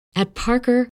At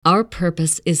Parker, our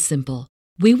purpose is simple.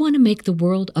 We want to make the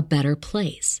world a better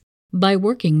place by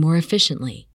working more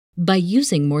efficiently, by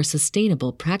using more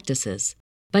sustainable practices,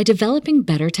 by developing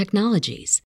better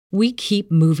technologies. We keep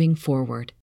moving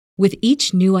forward. With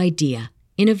each new idea,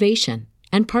 innovation,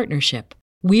 and partnership,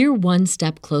 we're one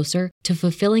step closer to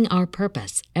fulfilling our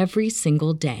purpose every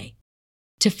single day.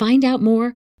 To find out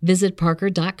more, visit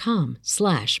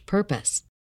parker.com/purpose.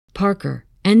 Parker,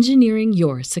 engineering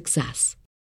your success.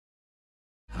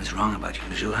 I was wrong about you,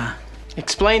 Juha.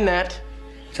 Explain that.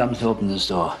 Someone's opened this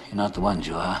door. You're not the one,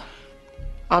 Juha.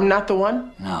 I'm not the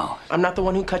one? No. I'm not the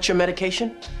one who cut your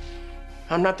medication?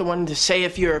 I'm not the one to say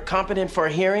if you're competent for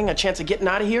a hearing, a chance of getting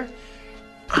out of here?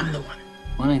 I'm the one.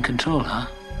 One in control, huh?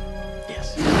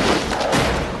 Yes.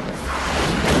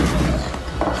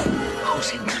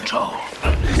 Who's in control?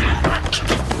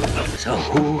 So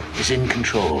who is in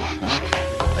control?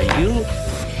 Huh? Are you?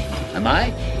 Am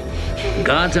I?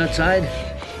 Guards outside?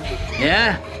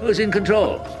 Yeah? Who's in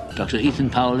control? Dr. Ethan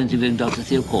Powell interviewing Dr.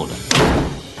 Theo Calder.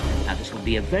 Now, this will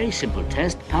be a very simple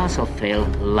test. Pass or fail,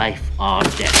 life or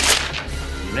death.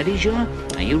 You ready, Jean?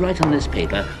 Now, you write on this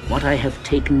paper what I have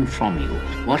taken from you.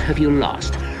 What have you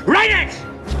lost? Write it!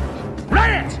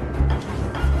 Write it!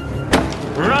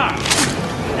 Wrong!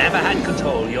 Never had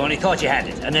control. You only thought you had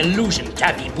it. An illusion,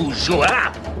 tabby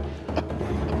bourgeois.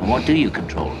 What do you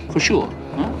control? For sure.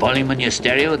 Huh? Volume in your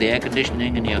stereo, the air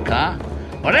conditioning in your car?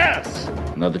 What else?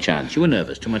 Another chance. You were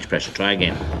nervous. Too much pressure. Try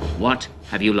again. What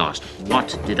have you lost?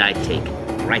 What did I take?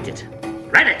 Write it.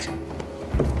 Write it!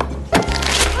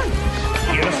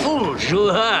 You're a fool,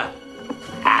 Juha.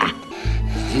 Ah.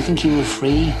 Do you think you were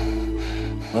free?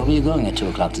 Where were you going at 2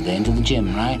 o'clock today? Into the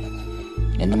gym, right?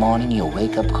 In the morning, your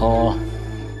wake-up call.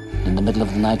 In the middle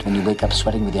of the night when you wake up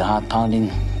sweating with your heart pounding.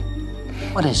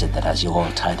 What is it that has you all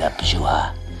tied up,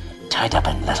 Juha? Tied up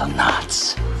in little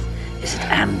knots? Is it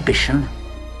ambition?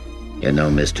 You're no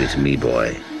mystery to me,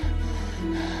 boy.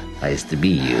 I used to be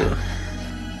you.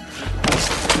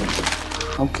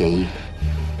 Okay.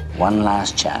 One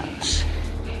last chance.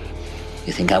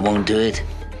 You think I won't do it?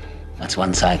 That's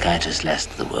one psychiatrist less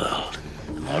to the world.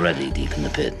 I'm already deep in the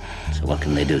pit. So what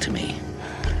can they do to me?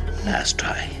 Last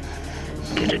try.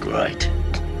 Get it right.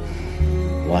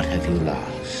 What have you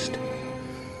lost?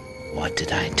 What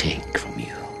did I take from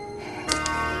you?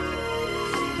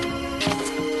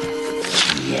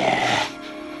 Yeah.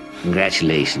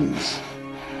 Congratulations.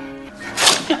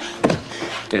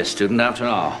 You're a student after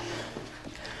all.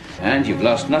 And you've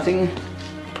lost nothing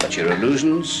but your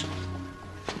illusions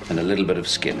and a little bit of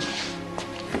skin.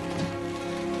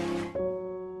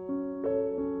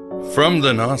 From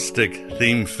the Gnostic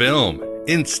theme film,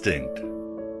 Instinct.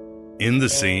 In the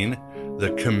scene,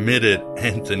 the committed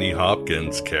Anthony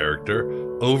Hopkins character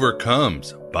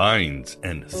overcomes, binds,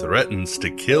 and threatens to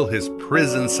kill his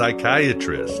prison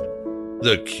psychiatrist,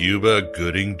 the Cuba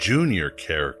Gooding Jr.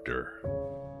 character.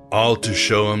 All to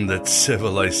show him that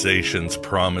civilization's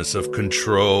promise of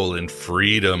control and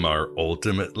freedom are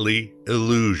ultimately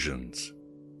illusions.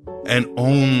 And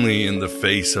only in the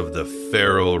face of the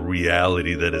feral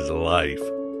reality that is life,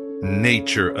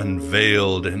 nature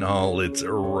unveiled in all its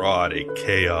erotic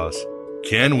chaos,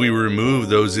 can we remove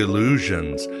those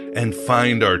illusions and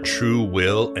find our true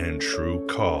will and true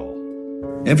call.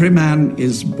 Every man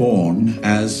is born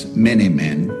as many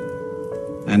men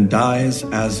and dies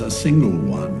as a single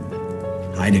one.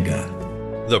 Heidegger.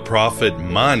 The prophet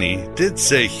Mani did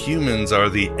say humans are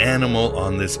the animal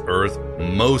on this earth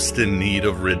most in need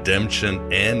of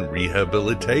redemption and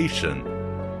rehabilitation.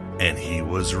 And he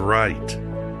was right.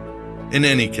 In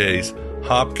any case,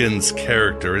 Hopkins'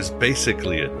 character is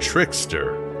basically a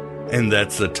trickster, and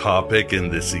that's the topic in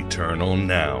this Eternal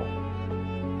Now.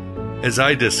 As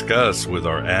I discuss with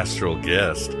our astral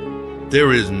guest,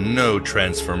 there is no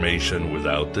transformation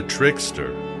without the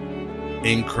trickster.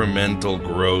 Incremental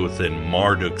growth in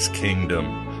Marduk's kingdom,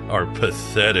 our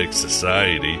pathetic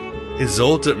society, is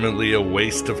ultimately a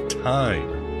waste of time.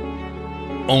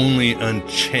 Only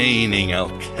unchaining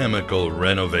alchemical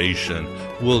renovation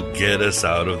will get us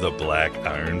out of the black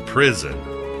iron prison.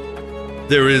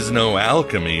 There is no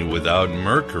alchemy without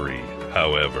Mercury,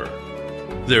 however.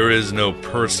 There is no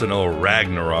personal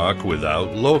Ragnarok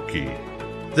without Loki.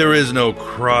 There is no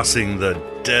crossing the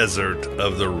desert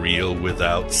of the real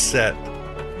without Set.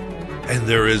 And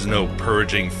there is no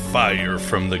purging fire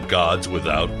from the gods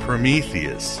without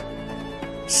Prometheus.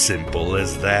 Simple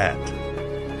as that.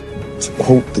 To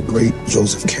quote the great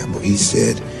Joseph Campbell, he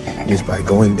said, "It's by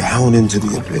going down into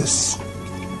the abyss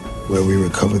where we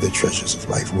recover the treasures of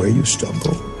life. Where you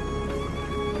stumble,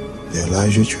 there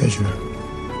lies your treasure."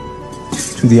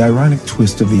 To the ironic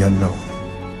twist of the unknown,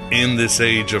 In this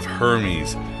age of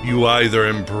Hermes, you either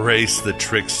embrace the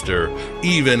trickster,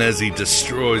 even as he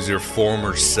destroys your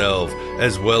former self,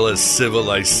 as well as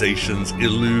civilization's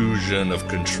illusion of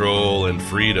control and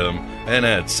freedom, and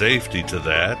add safety to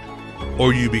that,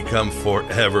 or you become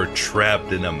forever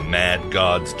trapped in a mad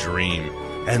god's dream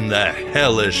and the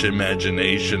hellish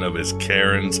imagination of his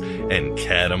Karens and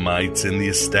catamites in the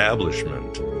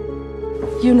establishment.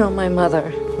 You know, my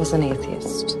mother was an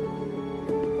atheist.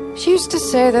 She used to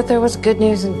say that there was good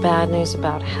news and bad news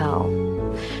about hell.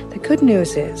 The good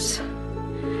news is,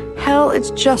 hell is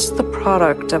just the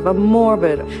product of a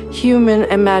morbid human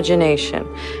imagination.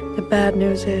 The bad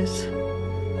news is,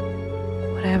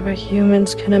 whatever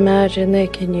humans can imagine, they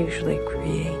can usually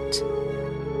create.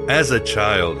 As a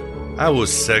child, I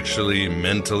was sexually,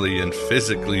 mentally, and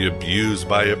physically abused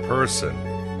by a person.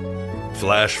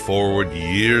 Flash forward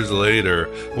years later,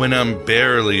 when I'm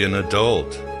barely an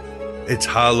adult. It's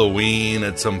Halloween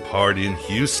at some party in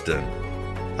Houston.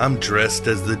 I'm dressed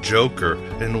as the Joker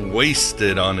and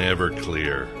wasted on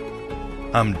Everclear.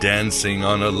 I'm dancing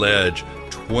on a ledge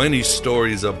 20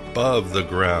 stories above the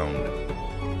ground.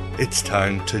 It's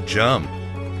time to jump,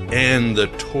 end the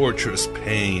torturous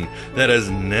pain that has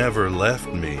never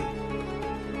left me.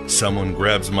 Someone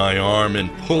grabs my arm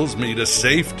and pulls me to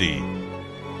safety.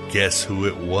 Guess who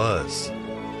it was?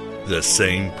 The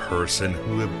same person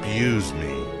who abused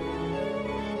me.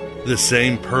 The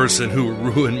same person who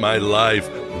ruined my life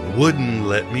wouldn't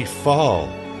let me fall.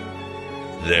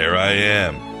 There I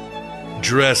am,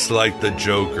 dressed like the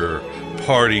Joker,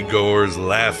 party-goers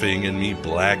laughing and me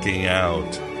blacking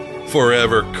out,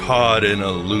 forever caught in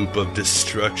a loop of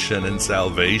destruction and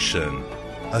salvation,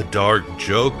 a dark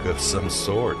joke of some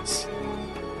sorts.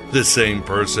 The same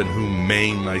person who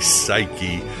maimed my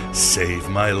psyche saved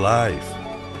my life.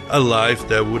 A life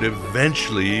that would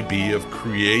eventually be of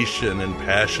creation and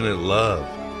passionate love.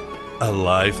 A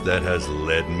life that has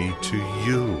led me to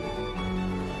you.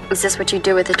 Is this what you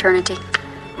do with eternity?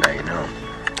 Now you know,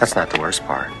 that's not the worst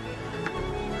part.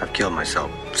 I've killed myself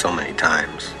so many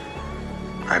times.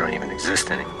 I don't even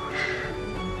exist anymore.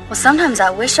 Well, sometimes I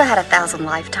wish I had 1,000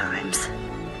 lifetimes.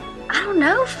 I don't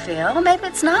know, Phil. Maybe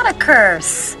it's not a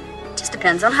curse. It just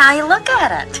depends on how you look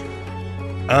at it.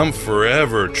 I'm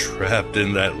forever trapped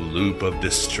in that loop of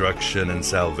destruction and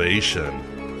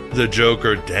salvation. The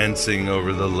Joker dancing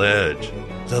over the ledge.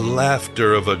 The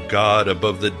laughter of a god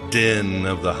above the din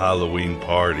of the Halloween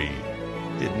party.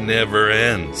 It never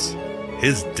ends.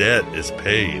 His debt is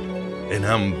paid, and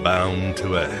I'm bound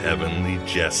to a heavenly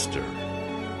jester.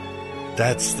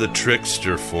 That's the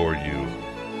trickster for you.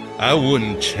 I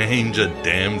wouldn't change a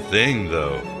damn thing,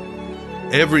 though.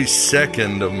 Every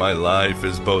second of my life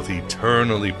is both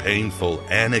eternally painful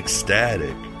and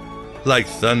ecstatic, like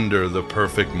Thunder, the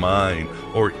Perfect Mind,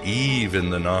 or Eve in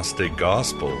the Gnostic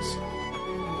Gospels.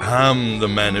 I'm the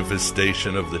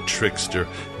manifestation of the trickster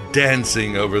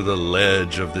dancing over the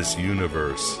ledge of this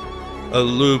universe, a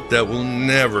loop that will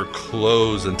never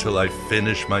close until I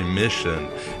finish my mission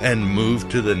and move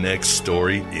to the next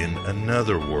story in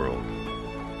another world.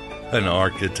 An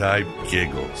archetype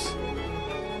giggles.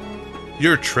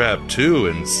 You're trapped too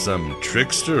in some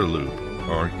trickster loop,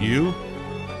 aren't you?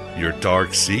 Your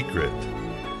dark secret.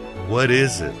 What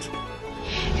is it?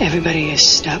 Everybody is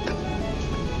stuck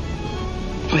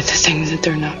with the things that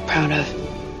they're not proud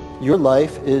of. Your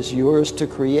life is yours to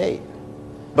create.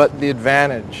 But the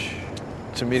advantage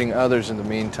to meeting others in the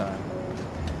meantime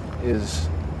is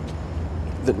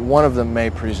that one of them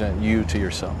may present you to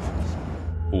yourself.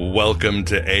 Welcome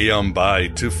to Aeon Bai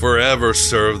to forever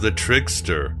serve the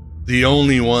trickster. The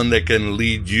only one that can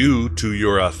lead you to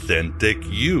your authentic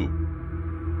you.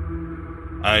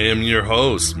 I am your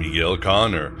host, Miguel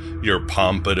Connor, your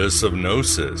Pompatus of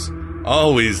Gnosis,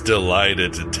 always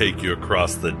delighted to take you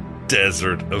across the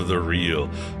desert of the real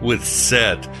with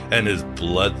Set and his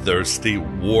bloodthirsty,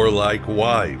 warlike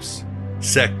wives,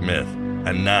 Sekhmet,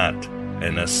 Anat,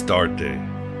 and Astarte.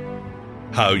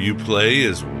 How you play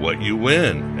is what you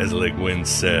win, as Le Guin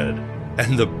said.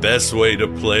 And the best way to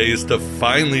play is to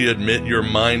finally admit your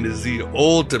mind is the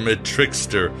ultimate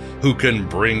trickster who can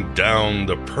bring down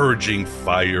the purging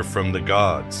fire from the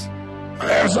gods.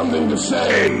 I have something to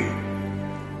say.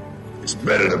 It's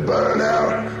better to burn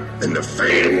out than to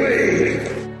fade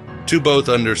away. To both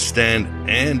understand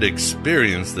and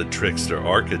experience the trickster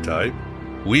archetype,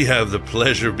 we have the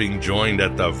pleasure of being joined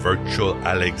at the virtual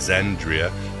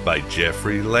Alexandria by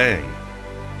Jeffrey Lang.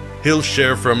 He'll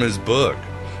share from his book,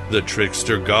 The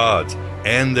Trickster Gods,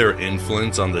 and their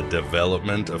influence on the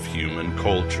development of human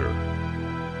culture.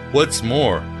 What's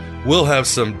more, we'll have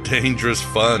some dangerous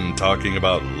fun talking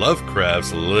about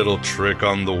Lovecraft's little trick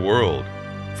on the world,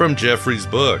 from Jeffrey's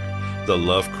book, The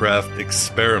Lovecraft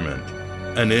Experiment,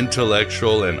 an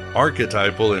intellectual and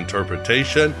archetypal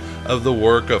interpretation of the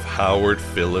work of Howard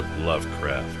Philip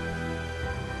Lovecraft.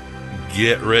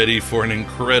 Get ready for an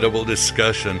incredible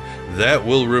discussion that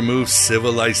will remove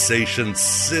civilization's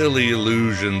silly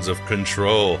illusions of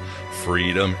control,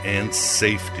 freedom, and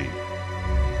safety.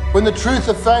 When the truth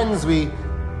offends, we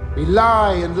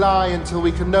lie and lie until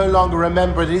we can no longer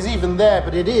remember it is even there,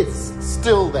 but it is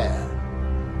still there.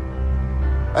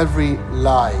 Every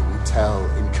lie we tell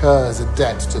incurs a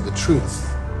debt to the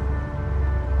truth.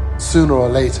 Sooner or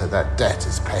later, that debt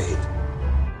is paid.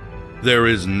 There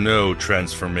is no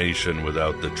transformation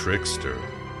without the trickster.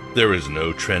 There is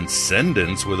no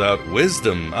transcendence without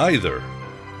wisdom either.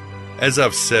 As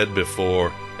I've said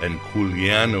before, and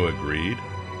Giuliano agreed,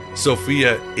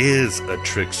 Sophia is a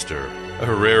trickster,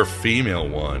 a rare female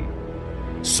one.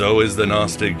 So is the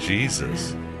Gnostic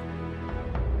Jesus.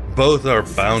 Both are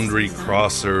boundary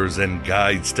crossers and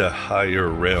guides to higher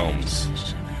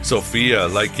realms. Sophia,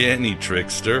 like any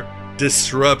trickster,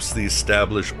 disrupts the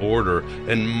established order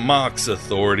and mocks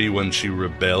authority when she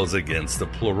rebels against the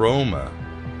Pleroma.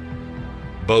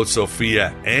 Both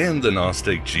Sophia and the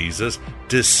Gnostic Jesus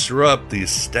disrupt the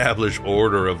established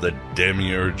order of the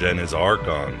Demiurge and his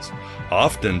archons,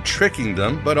 often tricking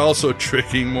them but also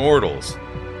tricking mortals.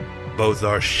 Both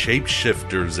are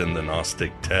shapeshifters in the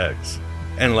Gnostic texts,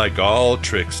 and like all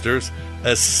tricksters,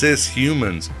 assist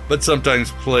humans but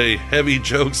sometimes play heavy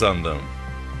jokes on them.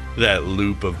 That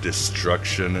loop of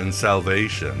destruction and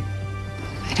salvation.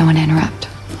 I don't want to interrupt.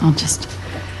 I'll just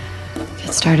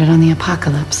get started on the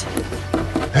apocalypse.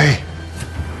 Hey,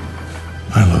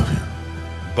 I love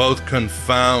you. Both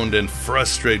confound and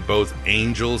frustrate both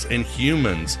angels and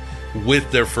humans with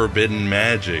their forbidden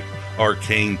magic,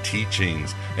 arcane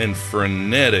teachings, and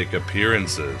frenetic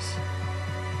appearances.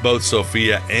 Both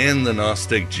Sophia and the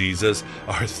Gnostic Jesus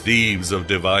are thieves of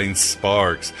divine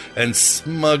sparks and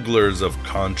smugglers of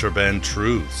contraband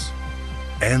truths.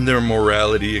 And their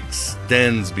morality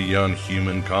extends beyond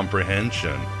human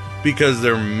comprehension, because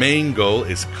their main goal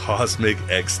is cosmic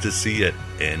ecstasy at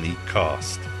any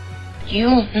cost. You,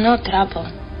 no trouble.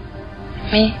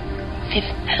 Me,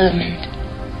 fifth element.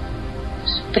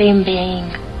 Supreme being.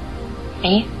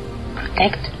 Me,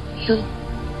 protect you.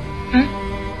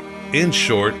 In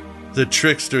short, the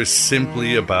trickster is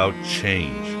simply about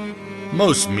change.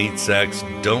 Most meat sacks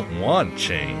don't want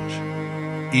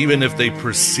change, even if they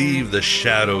perceive the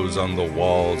shadows on the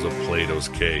walls of Plato's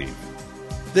cave.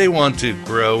 They want to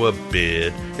grow a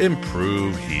bit,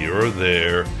 improve here or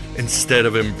there, instead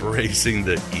of embracing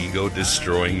the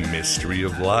ego-destroying mystery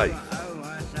of life.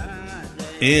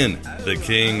 In The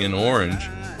King in Orange,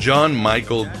 John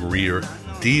Michael Greer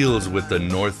deals with the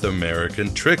North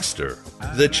American trickster,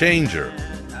 the Changer.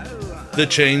 The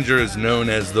Changer is known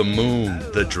as the moon,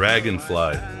 the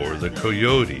dragonfly, or the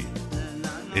coyote.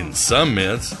 In some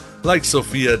myths, like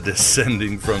Sophia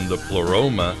descending from the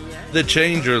Pleroma, the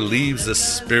Changer leaves the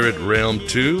spirit realm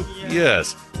to,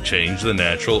 yes, change the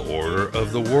natural order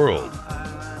of the world.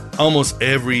 Almost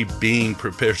every being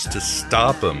prepares to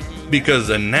stop him, because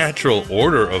the natural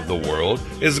order of the world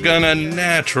is gonna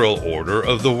natural order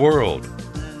of the world.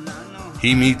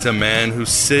 He meets a man who's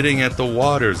sitting at the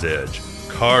water's edge,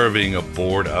 carving a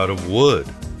board out of wood.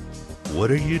 "What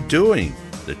are you doing?"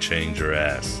 the Changer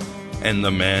asks, and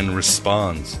the man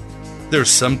responds,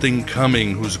 "There's something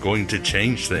coming who's going to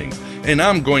change things, and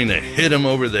I'm going to hit him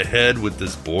over the head with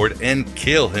this board and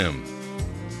kill him."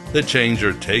 The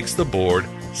Changer takes the board,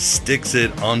 sticks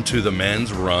it onto the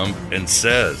man's rump, and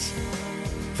says,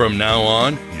 "From now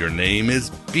on, your name is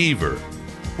Beaver.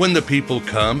 When the people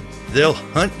come, they'll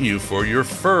hunt you for your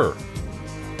fur."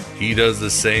 He does the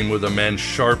same with a man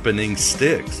sharpening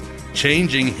sticks,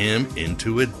 changing him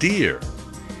into a deer.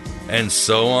 And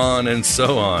so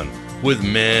on, with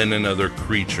men and other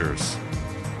creatures.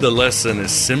 The lesson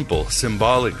is simple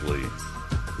symbolically.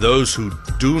 Those who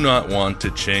do not want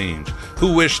to change,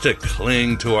 who wish to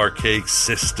cling to archaic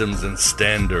systems and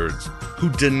standards, who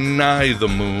deny the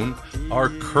moon, are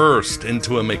cursed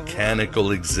into a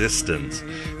mechanical existence,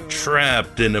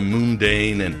 trapped in a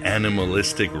mundane and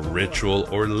animalistic ritual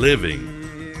or living,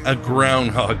 a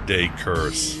Groundhog Day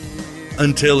curse,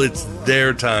 until it's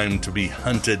their time to be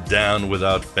hunted down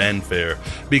without fanfare,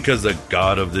 because the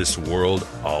god of this world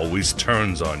always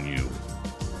turns on you.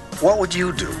 What would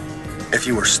you do if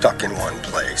you were stuck in one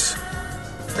place,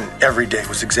 and every day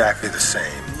was exactly the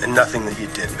same, and nothing that you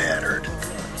did mattered?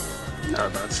 Now,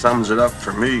 that sums it up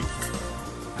for me.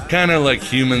 Kind of like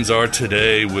humans are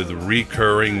today, with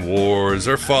recurring wars,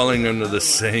 or falling under the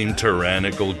same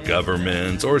tyrannical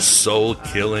governments, or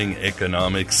soul-killing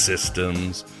economic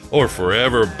systems, or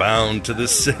forever bound to the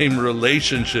same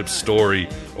relationship story,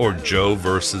 or Joe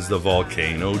versus the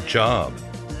volcano job.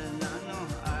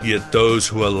 Yet those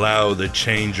who allow the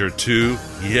changer to,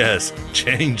 yes,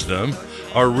 change them,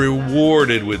 are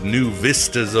rewarded with new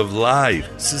vistas of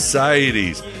life,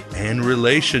 societies, and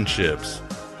relationships,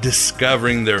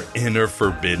 discovering their inner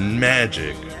forbidden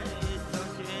magic.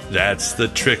 That's the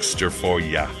trickster for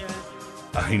ya.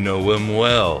 I know him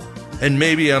well, and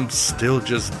maybe I'm still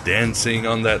just dancing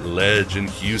on that ledge in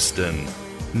Houston.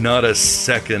 Not a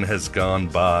second has gone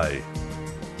by.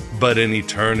 But in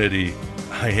eternity,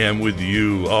 I am with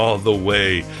you all the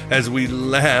way as we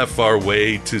laugh our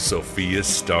way to Sophia's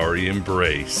starry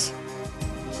embrace.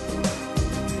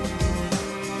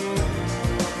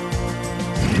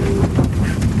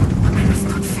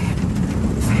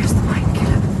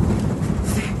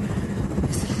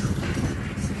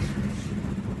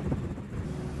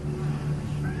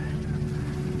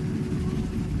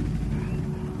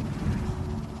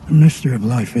 The mystery of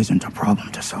life isn't a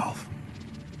problem to solve,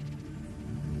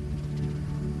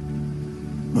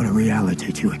 but a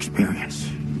reality to experience.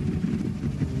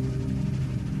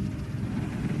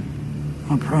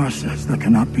 A process that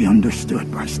cannot be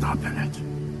understood by stopping it.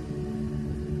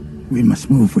 We must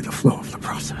move with the flow of the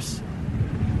process.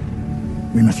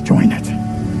 We must join it.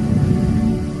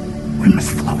 We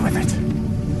must flow with it.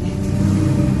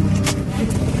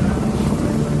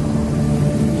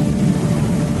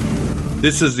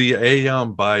 This is the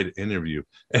Aeon Bide interview,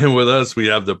 and with us we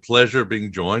have the pleasure of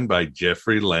being joined by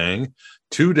Jeffrey Lang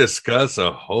to discuss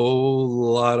a whole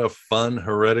lot of fun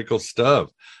heretical stuff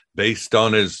based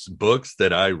on his books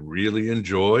that I really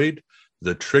enjoyed,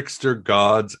 The Trickster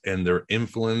Gods and Their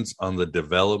Influence on the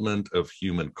Development of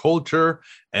Human Culture,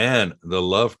 and The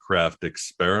Lovecraft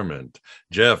Experiment.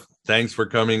 Jeff, thanks for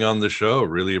coming on the show.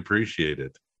 Really appreciate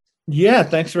it. Yeah,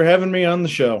 thanks for having me on the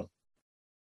show.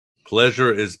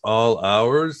 Pleasure is all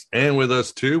ours. And with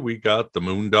us, too, we got the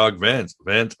Moondog Vance.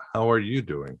 Vance, how are you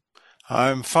doing?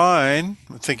 I'm fine.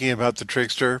 I'm thinking about the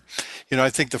Trickster. You know,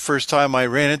 I think the first time I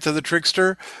ran into the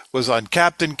Trickster was on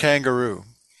Captain Kangaroo.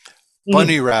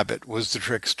 Bunny Rabbit was the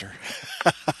Trickster.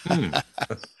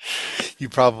 You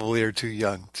probably are too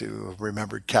young to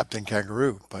remember Captain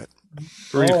Kangaroo, but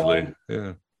briefly,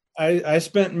 yeah. I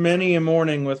spent many a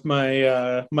morning with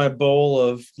my my bowl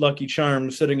of Lucky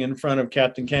Charms sitting in front of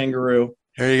Captain Kangaroo.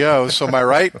 There you go. So am I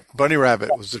right? Bunny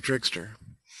Rabbit was the Trickster.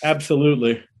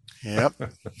 Absolutely. Yep.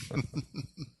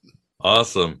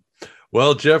 Awesome.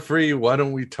 Well, Jeffrey, why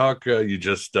don't we talk? You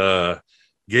just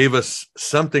gave us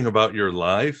something about your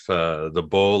life, the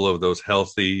bowl of those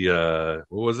healthy, what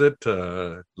was it?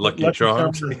 Lucky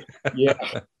Charms.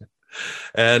 Yeah.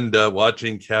 And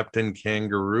watching Captain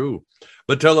Kangaroo.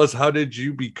 But tell us, how did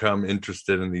you become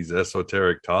interested in these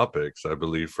esoteric topics? I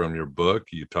believe from your book,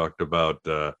 you talked about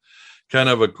kind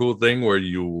of a cool thing where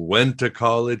you went to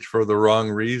college for the wrong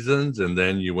reasons, and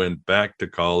then you went back to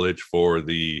college for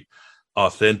the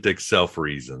authentic self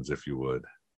reasons, if you would.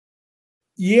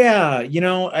 Yeah, you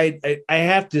know, I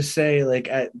have to say,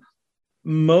 like,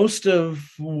 most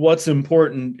of what's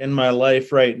important in my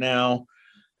life right now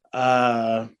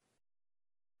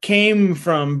came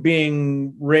from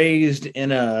being raised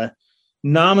in a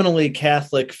nominally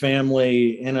Catholic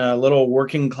family in a little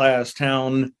working class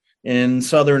town in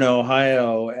Southern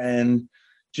Ohio, and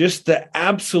just the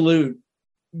absolute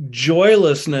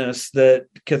joylessness that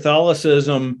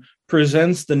Catholicism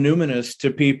presents the numinous to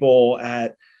people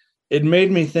at. It made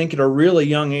me think at a really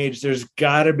young age, there's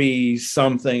got to be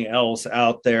something else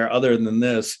out there other than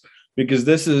this, because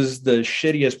this is the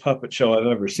shittiest puppet show I've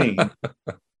ever seen.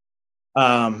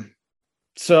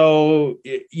 So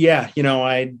yeah, you know,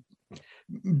 I,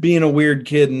 being a weird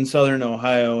kid in Southern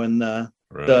Ohio in the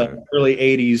early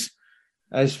 80s,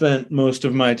 I spent most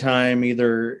of my time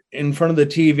either in front of the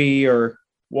TV or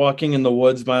walking in the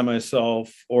woods by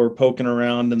myself or poking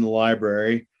around in the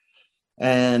library.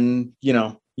 And, you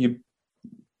know, you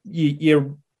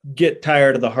get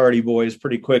tired of the Hardy Boys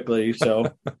pretty quickly.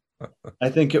 So I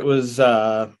think it was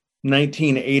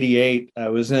 1988. I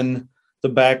was in the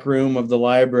back room of the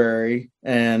library,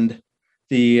 and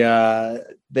they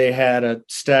had a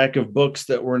stack of books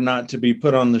that were not to be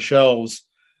put on the shelves.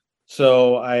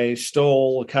 So I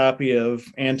stole a copy of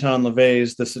Anton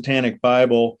LaVey's The Satanic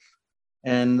Bible,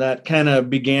 and that kind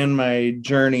of began my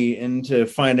journey into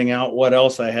finding out what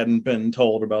else I hadn't been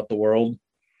told about the world.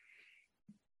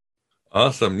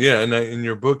 Awesome. Yeah. And in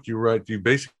your book, you write, you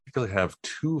basically have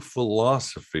two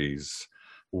philosophies.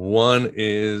 One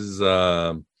is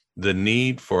the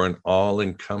need for an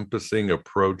all-encompassing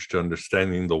approach to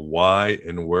understanding the why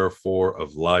and wherefore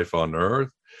of life on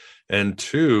Earth. And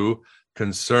two,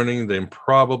 concerning the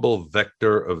improbable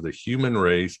vector of the human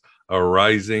race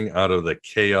arising out of the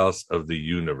chaos of the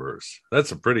universe.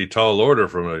 That's a pretty tall order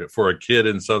for a kid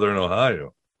in Southern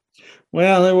Ohio.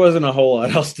 Well, there wasn't a whole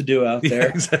lot else to do out there. Yeah,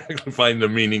 exactly. Find the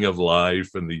meaning of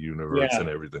life and the universe and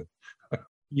everything.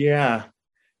 Yeah.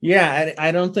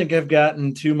 I don't think I've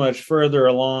gotten too much further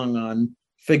along on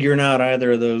figuring out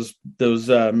either of those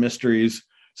mysteries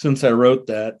since I wrote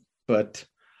that. But,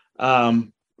 I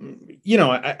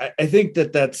think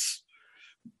that's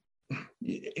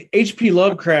H.P.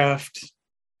 Lovecraft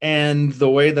and the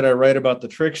way that I write about the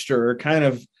trickster are kind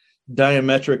of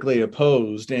diametrically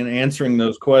opposed in answering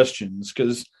those questions,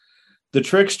 because the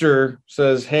trickster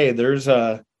says, hey, there's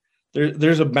a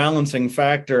balancing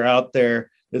factor out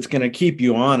there that's going to keep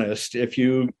you honest if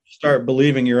you start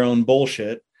believing your own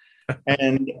bullshit.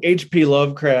 And H.P.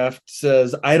 Lovecraft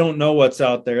says, I don't know what's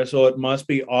out there, so it must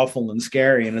be awful and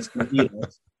scary, and it's going to eat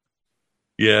us.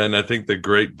 Yeah, and I think the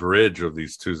great bridge of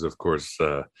these two is, of course,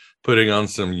 putting on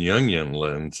some Jungian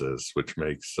lenses, which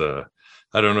makes, I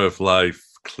don't know if life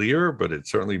clear, but it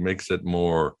certainly makes it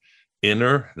more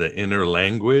the inner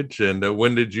language. And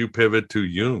when did you pivot to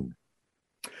Jung?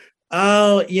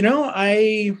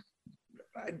 I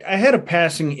had a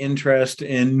passing interest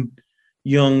in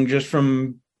Jung just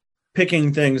from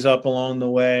picking things up along the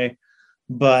way.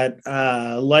 But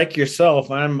like yourself,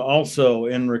 I'm also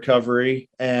in recovery.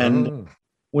 And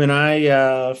when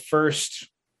I first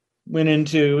went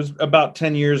into, it was about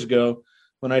 10 years ago,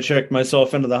 when I checked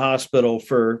myself into the hospital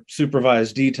for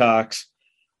supervised detox,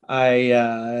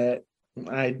 I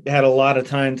had a lot of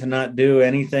time to not do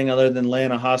anything other than lay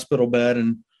in a hospital bed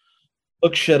and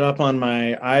look shit up on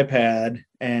my iPad,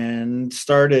 and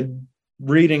started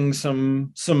reading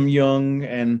some Jung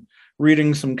and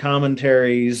reading some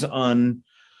commentaries on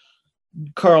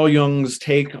Carl Jung's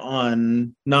take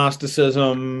on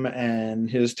Gnosticism and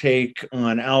his take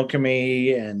on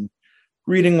alchemy, and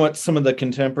reading what some of the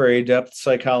contemporary depth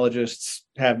psychologists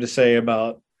have to say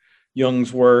about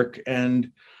Jung's work,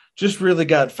 and just really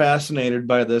got fascinated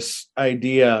by this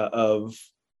idea of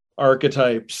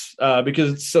archetypes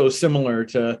because it's so similar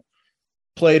to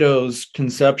Plato's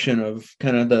conception of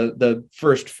kind of the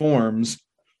first forms,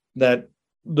 that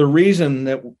the reason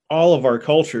that all of our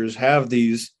cultures have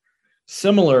these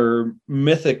similar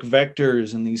mythic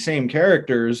vectors and these same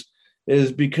characters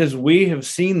is because we have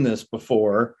seen this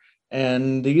before.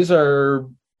 And these are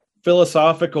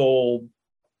philosophical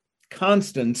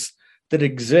constants that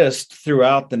exist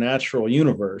throughout the natural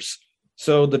universe.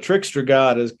 So the trickster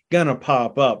god is going to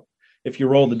pop up if you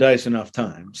roll the dice enough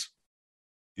times.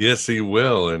 Yes, he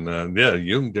will. And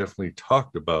Jung definitely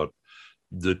talked about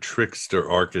the trickster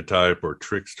archetype or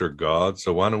trickster god.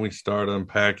 So why don't we start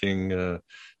unpacking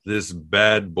this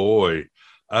bad boy?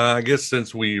 I guess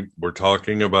since we were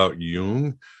talking about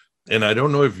Jung, and I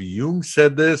don't know if Jung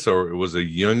said this or it was a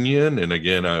Jungian. And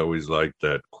again, I always like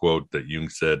that quote that Jung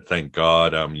said, thank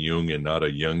God I'm Jung and not a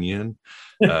Jungian.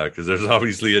 Because there's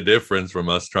obviously a difference from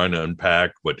us trying to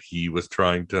unpack what he was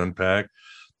trying to unpack.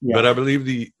 Yeah. But I believe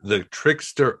the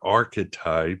trickster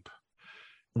archetype,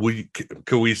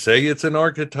 could we say it's an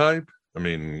archetype? I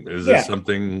mean, is this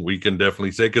something we can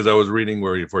definitely say? Because I was reading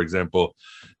where, for example,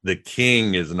 the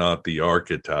king is not the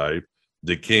archetype.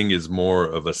 The king is more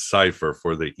of a cipher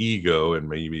for the ego and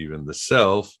maybe even the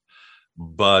self.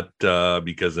 But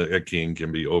because a king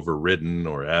can be overridden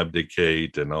or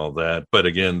abdicate and all that. But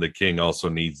again, the king also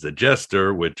needs the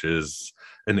jester, which is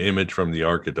an image from the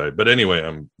archetype. But anyway,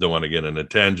 I don't want to get in a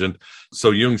tangent.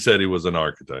 So Jung said he was an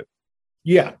archetype.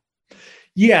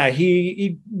 Yeah,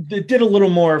 he did a little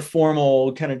more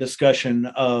formal kind of discussion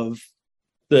of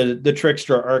the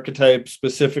trickster archetype,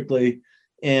 specifically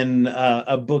in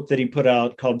a book that he put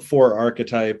out called Four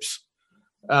Archetypes.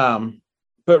 But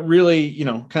really,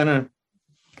 kind of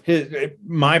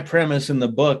my premise in the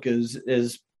book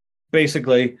is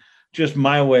basically just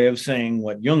my way of saying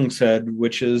what Jung said,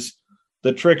 which is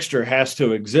the trickster has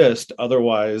to exist.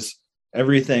 Otherwise,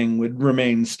 everything would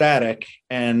remain static,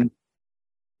 and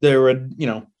there would,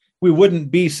 we wouldn't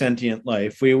be sentient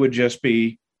life. We would just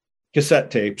be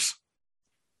cassette tapes.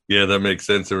 Yeah, that makes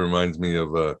sense. It reminds me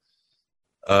of,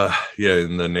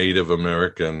 in the Native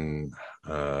American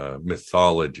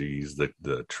mythologies,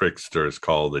 the trickster is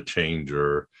called the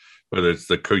changer, whether it's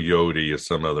the coyote or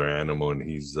some other animal, and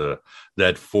he's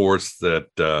that force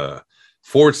that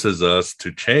forces us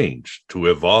to change, to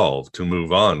evolve, to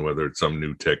move on, whether it's some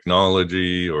new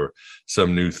technology or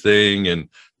some new thing. And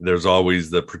there's always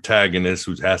the protagonist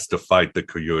who has to fight the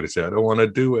coyote, say, I don't want to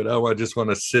do it. I just want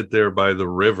to sit there by the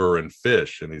river and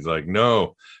fish. And he's like,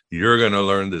 no, you're going to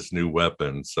learn this new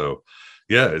weapon. So,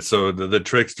 yeah, so the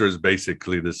trickster is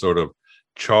basically this sort of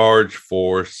charge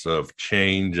force of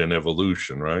change and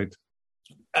evolution, right?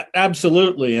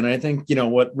 Absolutely. And I think,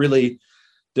 what really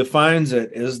defines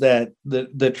it is that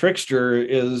the trickster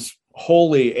is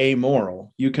wholly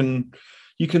amoral. You can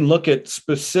look at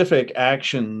specific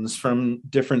actions from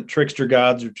different trickster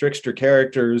gods or trickster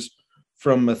characters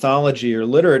from mythology or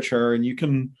literature, and you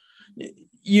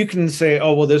can say,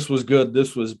 oh, well, this was good,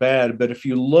 this was bad. But if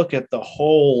you look at the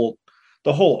whole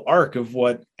arc of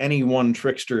what any one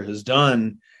trickster has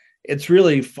done, it's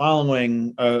really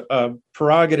following a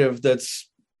prerogative that's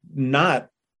not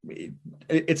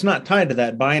tied to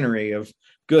that binary of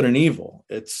good and evil.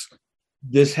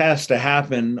 This has to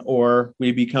happen or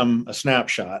we become a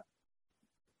snapshot.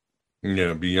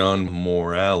 Yeah, beyond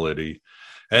morality.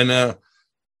 And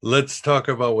let's talk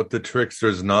about what the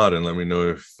trickster's not, and let me know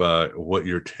if what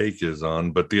your take is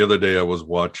on. But the other day I was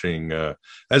watching,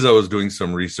 as I was doing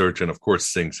some research, and of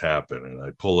course things happen, and I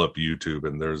pull up YouTube,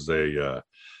 and there's a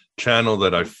channel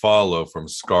that I follow from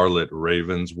Scarlet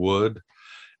Ravenswood,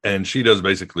 and she does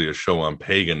basically a show on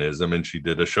paganism, and she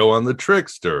did a show on the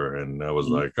trickster. And I was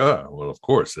like, well, of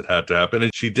course it had to happen.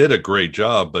 And she did a great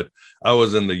job. But I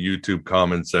was in the YouTube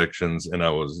comment sections, and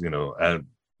I was,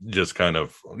 just kind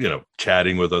of,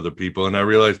 chatting with other people. And I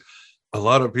realized a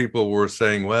lot of people were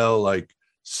saying, well, like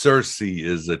Cersei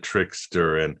is a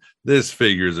trickster and this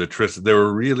figure is a trickster. They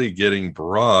were really getting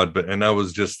broad, and I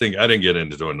was just thinking, I didn't get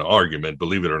into an argument,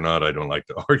 believe it or not. I don't like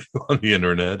to argue on the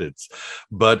internet.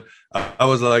 But I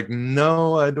was like,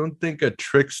 no, I don't think a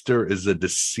trickster is a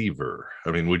deceiver.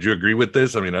 I mean, would you agree with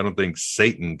this? I mean, I don't think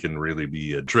Satan can really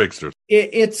be a trickster.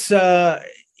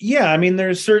 Yeah, I mean,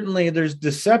 there's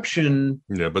deception.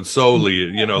 Yeah, but solely,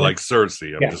 like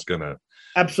Cersei, I'm just gonna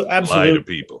absolutely lie to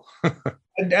people.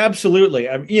 Absolutely.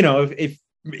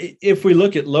 If we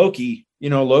look at Loki,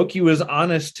 Loki was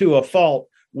honest to a fault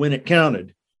when it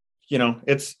counted.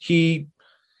 Loki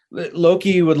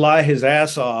would lie his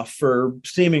ass off for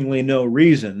seemingly no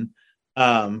reason.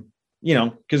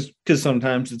 Because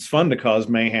sometimes it's fun to cause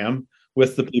mayhem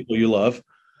with the people you love.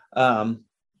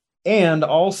 And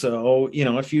also,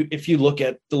 if you look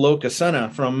at the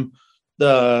Lokasenna from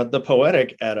the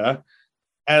Poetic Edda,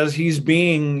 as he's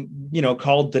being,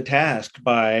 called to task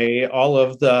by all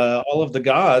of the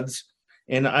gods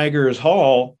in Aegir's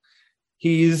Hall,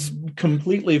 he's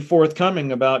completely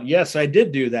forthcoming about, yes, I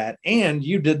did do that, and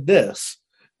you did this,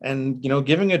 and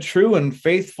giving a true and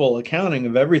faithful accounting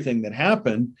of everything that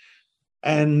happened.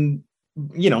 And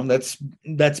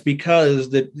that's because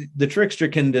the trickster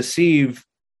can deceive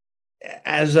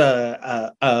as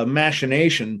a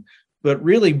machination, but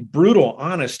really brutal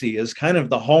honesty is kind of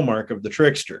the hallmark of the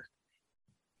trickster.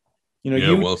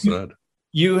 Well said.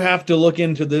 You have to look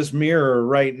into this mirror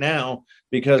right now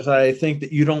because I think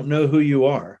that you don't know who you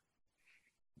are.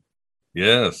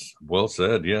 Yes, well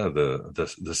said. Yeah,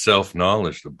 the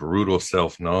self-knowledge, the brutal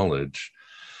self-knowledge.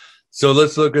 So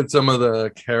let's look at some of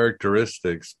the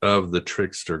characteristics of the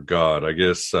trickster god. I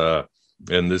guess,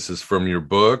 and this is from your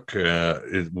book,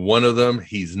 one of them,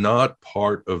 he's not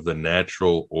part of the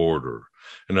natural order.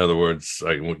 In other words,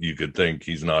 you could think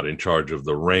he's not in charge of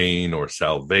the rain or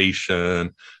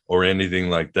salvation or anything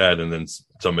like that. And then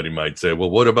somebody might say, well,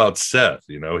 what about Seth?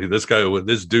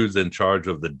 This dude's in charge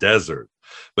of the desert.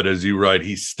 But as you write,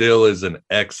 he still is an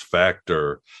X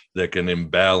factor that can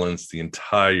imbalance the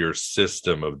entire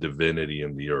system of divinity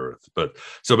in the earth. But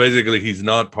so basically, he's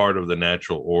not part of the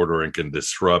natural order and can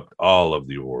disrupt all of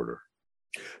the order.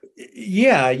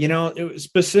 Yeah,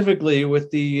 specifically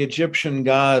with the Egyptian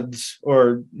gods,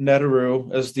 or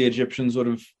Neteru, as the Egyptians would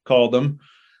have called them,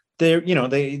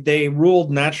 they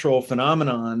ruled natural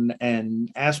phenomenon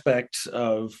and aspects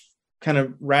of kind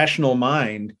of rational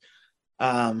mind,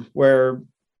 where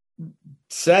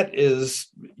Set is,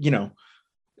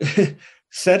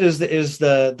 Set is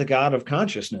the god of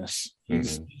consciousness.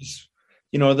 He's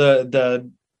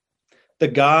the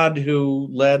god who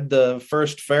led the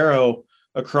first pharaoh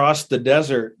across the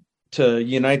desert to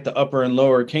unite the upper and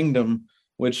lower kingdom,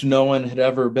 which no one had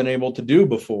ever been able to do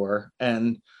before.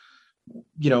 And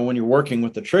when you're working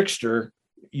with the trickster,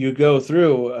 you go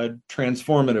through a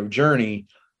transformative journey,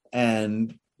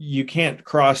 and you can't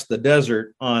cross the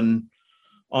desert on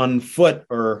foot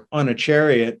or on a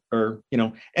chariot or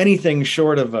anything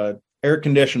short of a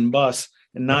air-conditioned bus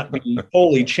and not be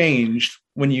wholly changed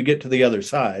when you get to the other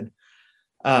side.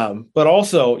 But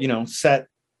also, Set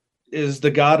is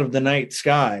the god of the night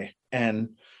sky, and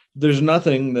there's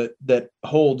nothing that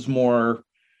holds more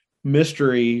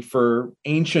mystery for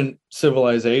ancient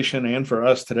civilization and for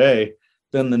us today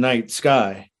than the night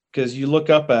sky. Because you look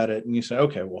up at it and you say,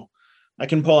 okay, well, I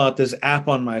can pull out this app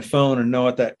on my phone and know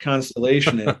what that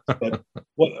constellation is, but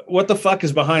what the fuck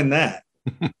is behind that?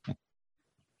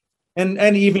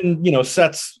 And even,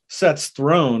 Set's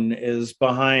throne is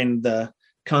behind the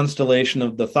constellation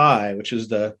of the Thigh, which is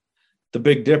the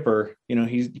Big Dipper.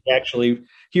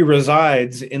 He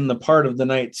resides in the part of the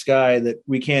night sky that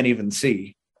we can't even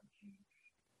see.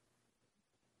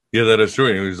 Yeah, that is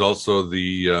true. He's also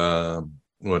the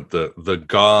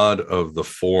god of the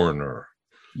foreigner.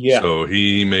 Yeah. So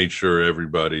he made sure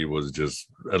everybody was just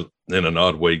in an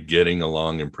odd way getting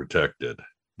along and protected.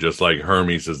 Just like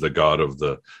Hermes is the god of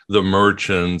the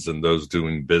merchants and those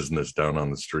doing business down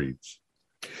on the streets.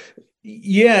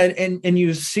 Yeah, and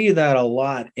you see that a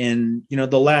lot in,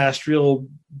 the last real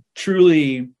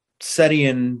truly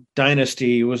Setian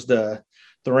dynasty was the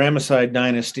Ramesside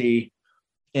dynasty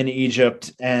in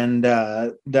Egypt, and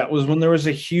that was when there was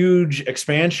a huge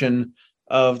expansion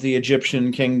of the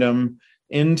Egyptian kingdom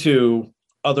into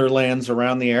other lands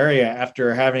around the area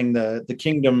after having the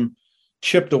kingdom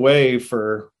chipped away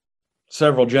for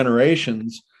several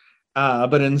generations.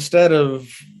 But instead of,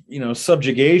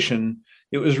 subjugation,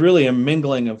 it was really a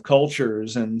mingling of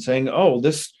cultures and saying, oh,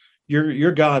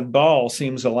 your god Baal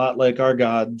seems a lot like our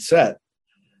god Set.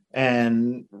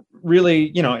 And really,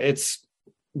 it's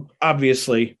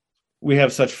obviously we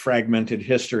have such fragmented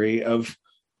history of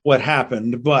what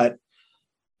happened, but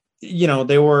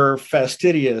they were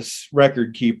fastidious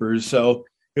record keepers. So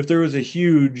if there was a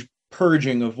huge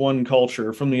purging of one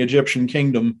culture from the Egyptian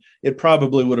kingdom, it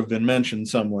probably would have been mentioned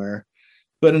somewhere.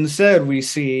 But instead we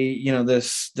see,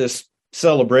 this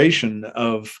celebration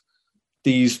of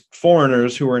these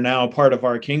foreigners who are now part of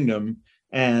our kingdom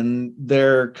and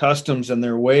their customs and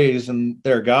their ways and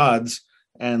their gods,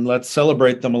 and let's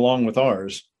celebrate them along with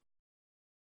ours.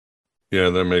 Yeah,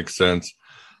 that makes sense.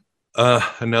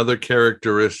 Another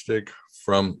characteristic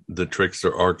from the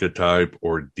trickster archetype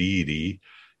or deity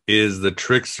is the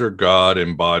trickster god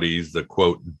embodies the,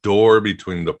 quote, door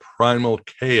between the primal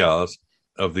chaos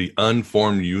of the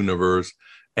unformed universe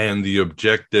and the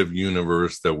objective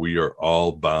universe that we are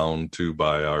all bound to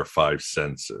by our five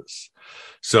senses.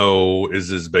 So is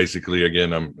this basically,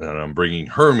 again, I'm bringing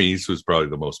Hermes, who's probably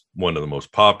one of the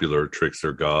most popular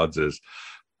trickster gods, is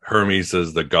Hermes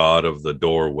is the god of the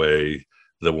doorway,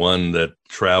 the one that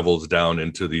travels down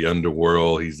into the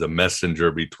underworld. He's the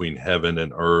messenger between heaven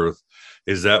and earth.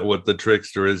 Is that what the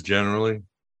trickster is generally?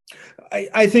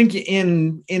 I think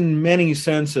in many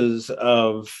senses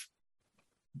of,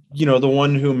 the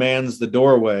one who mans the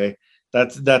doorway,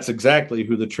 that's exactly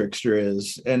who the trickster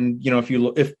is. And,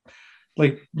 if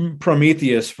like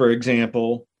Prometheus, for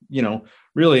example,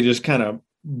 really just kind of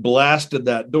blasted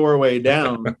that doorway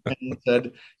down and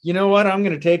said, you know what, I'm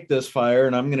going to take this fire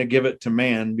and I'm going to give it to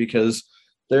man because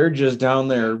they're just down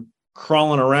there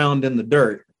crawling around in the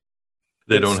dirt.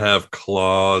 They don't have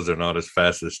claws. They're not as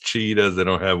fast as cheetahs. They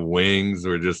don't have wings.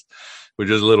 We're just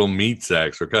little meat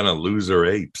sacks. We're kind of loser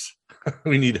apes.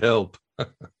 We need help.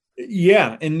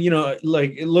 Yeah. And,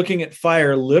 like looking at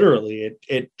fire, literally,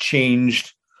 it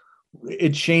changed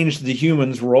the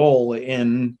human's role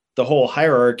in the whole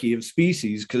hierarchy of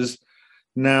species, because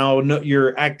now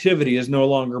your activity is no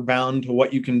longer bound to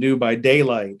what you can do by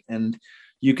daylight, and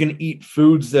you can eat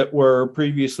foods that were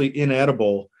previously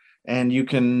inedible, and you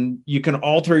can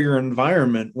alter your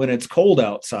environment when it's cold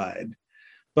outside.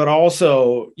 But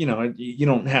also, you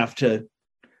don't have to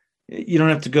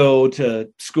go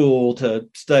to school to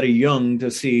study Jung to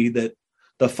see that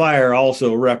the fire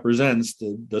also represents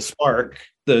the spark,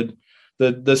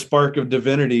 the spark of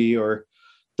divinity, or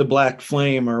the black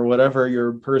flame, or whatever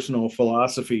your personal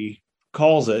philosophy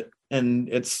calls it. And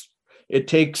it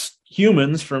takes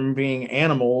humans from being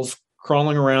animals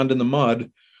crawling around in the mud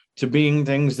to being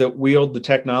things that wield the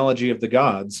technology of the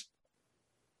gods.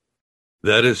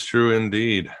 That is true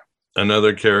indeed.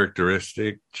 Another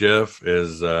characteristic, Jeff,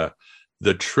 is the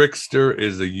trickster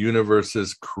is the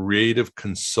universe's creative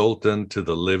consultant to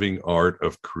the living art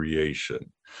of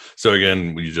creation. So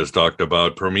again, we just talked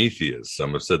about Prometheus.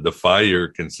 Some have said the fire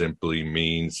can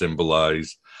simply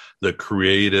symbolize the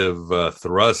creative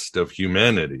thrust of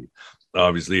humanity.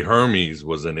 Obviously, Hermes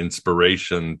was an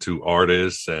inspiration to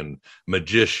artists and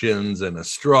magicians and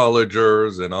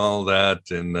astrologers and all that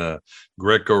in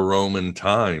Greco-Roman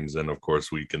times. And of course,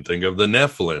 we can think of the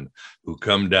Nephilim, who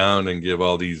come down and give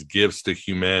all these gifts to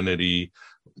humanity.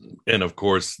 And of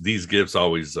course, these gifts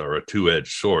always are a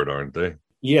two-edged sword, aren't they?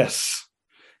 Yes.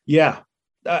 Yeah.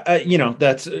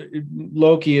 That's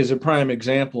Loki is a prime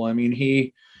example. I mean,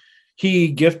 he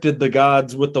gifted the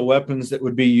gods with the weapons that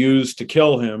would be used to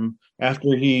kill him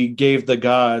after he gave the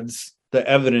gods the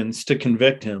evidence to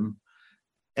convict him.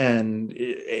 And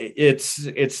the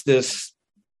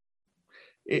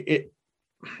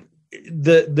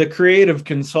creative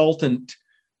consultant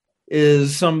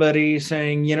is somebody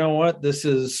saying, you know what, this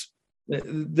is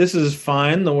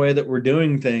fine the way that we're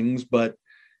doing things, but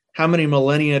how many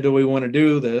millennia do we want to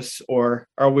do this, or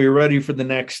are we ready for the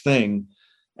next thing?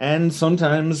 And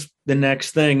sometimes the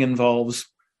next thing involves,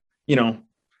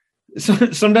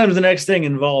 sometimes the next thing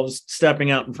involves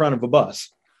stepping out in front of a bus.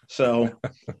 So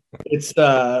it's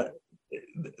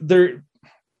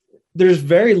there's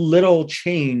very little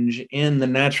change in the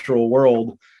natural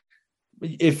world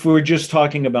if we're just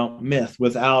talking about myth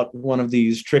without one of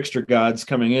these trickster gods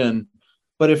coming in.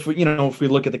 But if we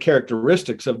look at the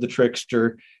characteristics of the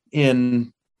trickster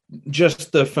in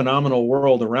just the phenomenal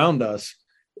world around us,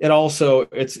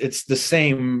 it's the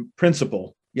same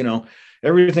principle.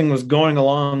 Everything was going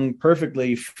along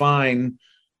perfectly fine,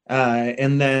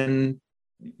 and then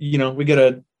we get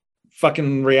a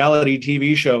fucking reality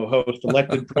TV show host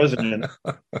elected president.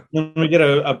 Then we get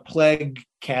a plague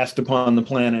cast upon the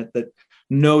planet that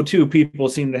no two people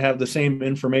seem to have the same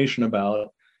information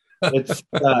about. It's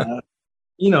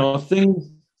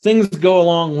things go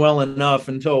along well enough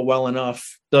until well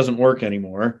enough doesn't work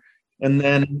anymore, and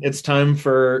then it's time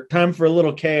for a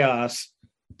little chaos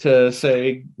to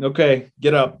say, okay,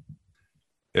 get up.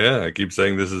 Yeah, I keep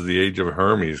saying this is the age of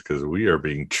Hermes because we are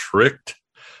being tricked.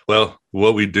 Well,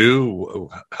 what we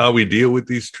do, how we deal with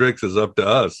these tricks is up to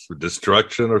us,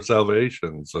 destruction or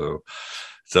salvation. So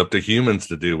it's up to humans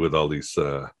to deal with all these,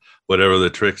 whatever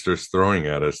the trickster's throwing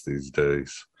at us these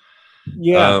days.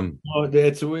 Yeah.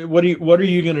 It's what are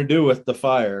you going to do with the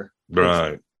fire?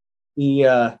 Right.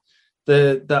 The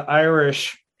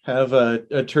Irish have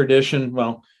a tradition.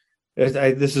 Well,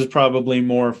 this is probably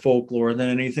more folklore than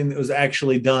anything that was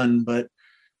actually done, but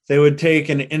they would take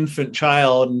an infant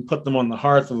child and put them on the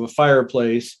hearth of a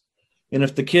fireplace. And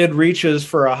if the kid reaches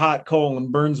for a hot coal and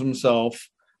burns himself,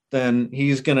 then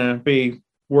he's going to be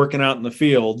working out in the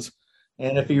fields.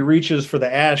 And if he reaches for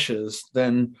the ashes,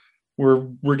 then we're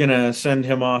going to send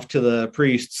him off to the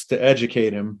priests to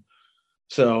educate him.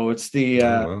 So it's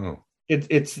the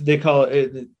they call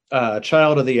it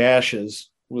child of the ashes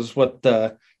was what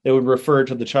they would refer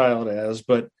to the child as.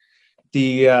 But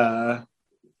the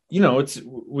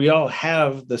we all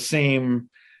have the same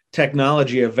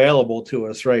technology available to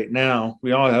us right now.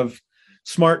 We all have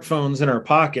smartphones in our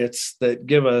pockets that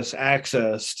give us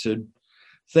access to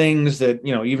things that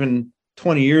even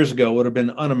 20 years ago would have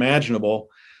been unimaginable.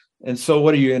 And so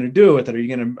what are you going to do with it? Are you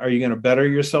going to better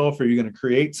yourself? Are you going to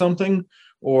create something?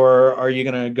 Or are you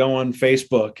going to go on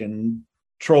Facebook and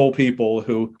troll people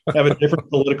who have a different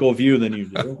political view than you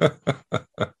do?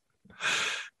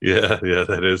 Yeah,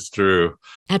 that is true.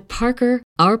 At Parker,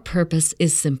 our purpose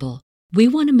is simple. We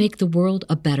want to make the world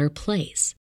a better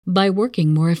place by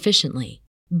working more efficiently,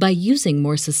 by using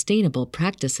more sustainable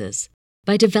practices,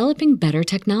 by developing better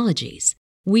technologies.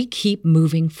 We keep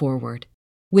moving forward.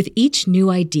 With each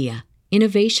new idea,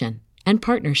 innovation, and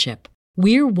partnership,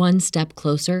 we're one step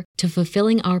closer to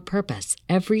fulfilling our purpose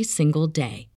every single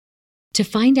day. To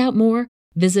find out more,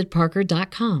 visit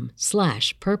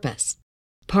parker.com/purpose.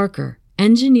 Parker,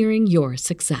 engineering your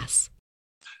success.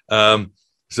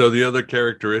 So the other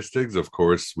characteristics, of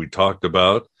course, we talked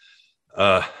about.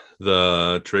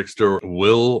 The trickster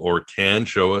will or can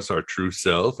show us our true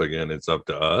self. Again, it's up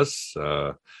to us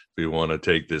if we want to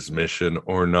take this mission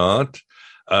or not.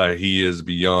 He is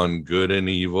beyond good and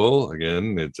evil.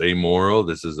 Again, it's amoral.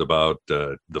 This is about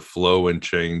the flow and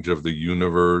change of the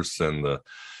universe and the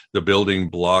building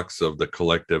blocks of the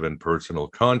collective and personal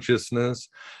consciousness.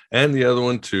 And the other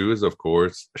one, too, is, of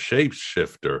course,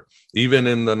 shapeshifter. Even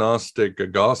in the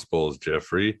Gnostic Gospels,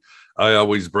 Jeffrey, I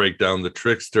always break down the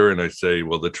trickster and I say,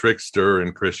 well, the trickster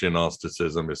in Christian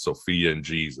Gnosticism is Sophia and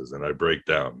Jesus. And I break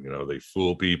down, they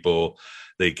fool people.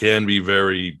 They can be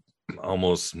very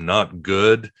almost not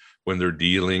good when they're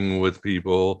dealing with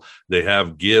people. They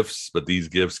have gifts, but these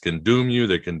gifts can doom you.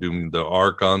 They can doom the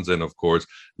archons. And of course,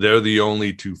 they're the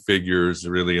only two figures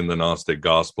really in the Gnostic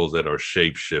Gospels that are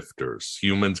shapeshifters.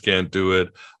 Humans can't do it.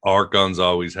 Archons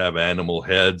always have animal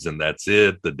heads, and that's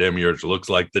it. The demiurge looks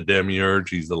like the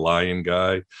demiurge. He's the lion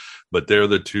guy. But they're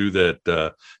the two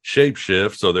that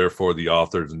shapeshift. So therefore, the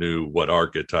authors knew what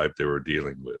archetype they were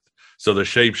dealing with. So the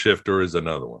shapeshifter is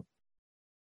another one.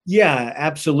 Yeah,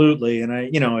 absolutely. And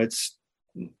it's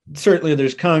certainly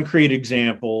there's concrete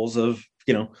examples of,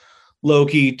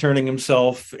 Loki turning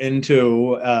himself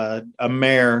into a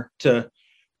mare to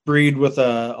breed with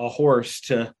a horse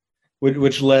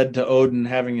which led to Odin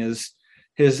having his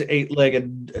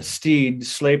 8-legged steed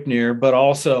Sleipnir, but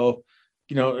also,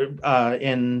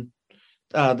 in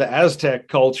the Aztec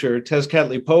culture,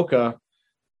 Tezcatlipoca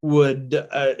would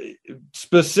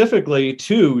specifically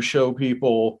to show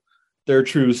people their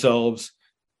true selves,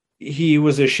 he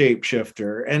was a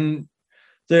shapeshifter, and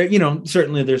there,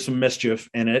 certainly there's some mischief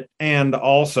in it. And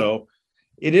also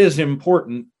it is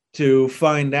important to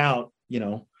find out,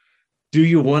 do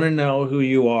you want to know who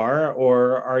you are,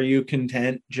 or are you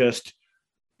content just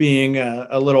being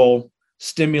a little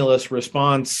stimulus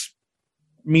response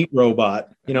meat robot,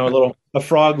 a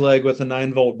frog leg with a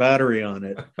 9-volt battery on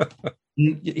it.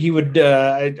 He would,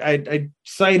 I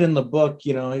cite in the book,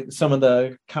 some of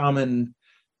the common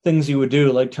things he would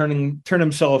do, like turn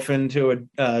himself into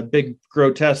a big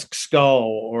grotesque skull,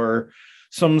 or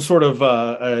some sort of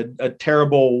a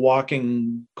terrible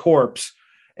walking corpse,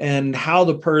 and how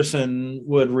the person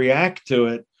would react to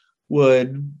it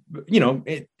would,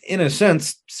 in a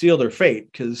sense, seal their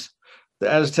fate, because the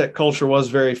Aztec culture was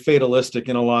very fatalistic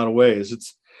in a lot of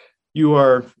ways.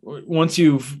 Once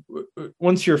your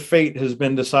fate has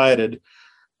been decided,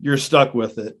 you're stuck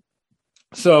with it.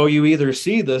 So you either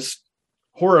see this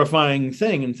horrifying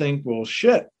thing and think, well,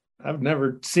 shit, I've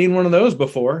never seen one of those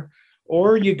before,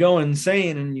 or you go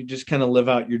insane and you just kind of live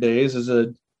out your days as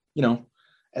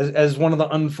as one of the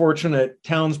unfortunate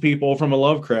townspeople from a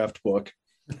Lovecraft book.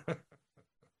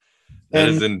 That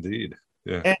is indeed.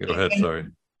 Yeah. Go ahead. Sorry.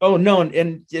 Oh no,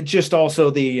 and it's just also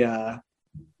the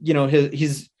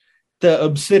he's the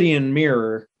obsidian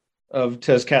mirror of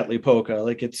Tezcatlipoca.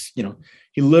 Like, it's,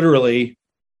 he literally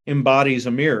embodies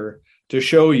a mirror to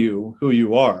show you who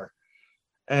you are.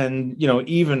 And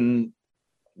even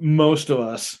most of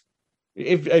us,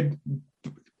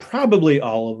 probably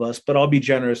all of us, but I'll be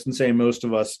generous and say most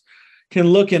of us, can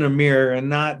look in a mirror and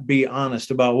not be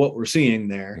honest about what we're seeing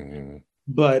there. Mm-hmm.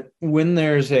 But when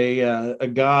there's a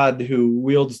God who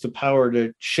wields the power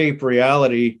to shape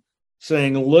reality,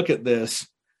 saying, look at this,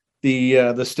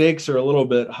 the stakes are a little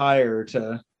bit higher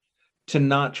to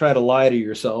not try to lie to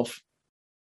yourself.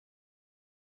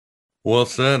 Well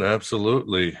said.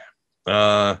 Absolutely.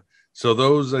 So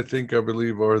those, I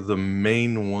believe, are the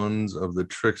main ones of the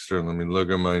trickster. Let me look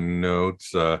at my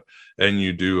notes. And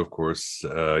you do, of course,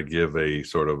 give a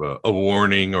sort of a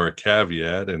warning or a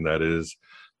caveat, and that is,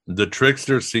 the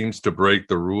trickster seems to break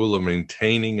the rule of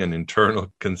maintaining an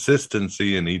internal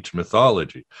consistency in each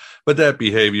mythology, but that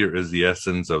behavior is the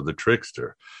essence of the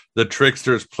trickster. The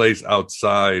trickster's place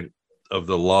outside of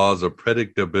the laws of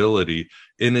predictability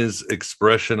in his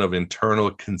expression of internal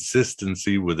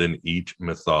consistency within each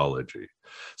mythology.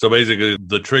 So basically,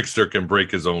 the trickster can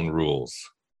break his own rules.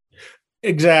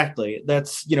 Exactly.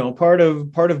 That's, part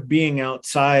of being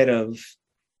outside of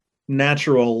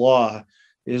natural law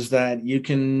is that you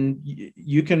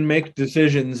can make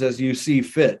decisions as you see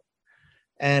fit.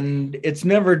 And it's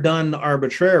never done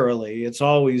arbitrarily. It's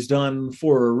always done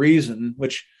for a reason,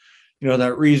 which,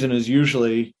 that reason is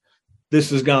usually this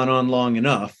has gone on long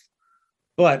enough.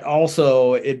 But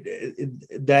also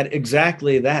that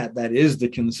is the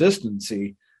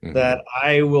consistency, mm-hmm. that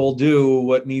I will do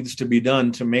what needs to be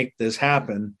done to make this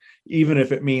happen, even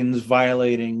if it means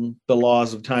violating the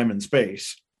laws of time and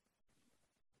space.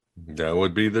 That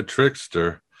would be the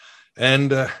trickster.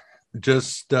 And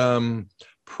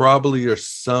probably or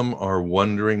some are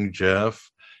wondering,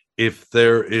 Jeff, if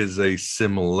there is a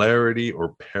similarity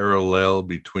or parallel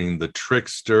between the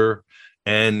trickster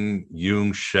and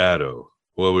Jung's shadow.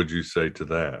 What would you say to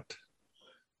that?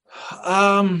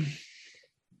 I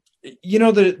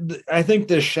think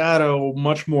the shadow,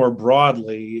 much more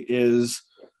broadly, is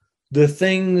the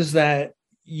things that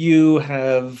you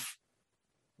have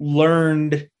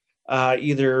learned,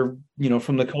 either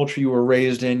from the culture you were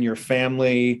raised in, your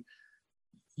family,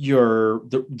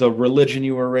 the religion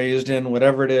you were raised in,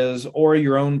 whatever it is, or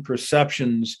your own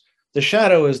perceptions. The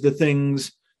shadow is the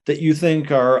things that you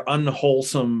think are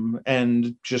unwholesome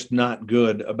and just not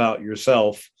good about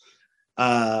yourself,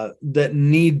 that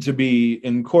need to be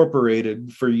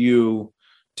incorporated for you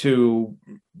to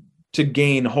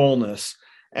gain wholeness.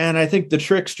 And I think the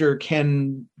trickster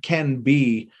can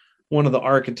be one of the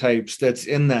archetypes that's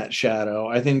in that shadow.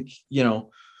 I think,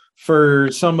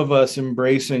 for some of us,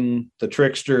 embracing the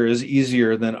trickster is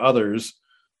easier than others.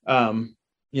 I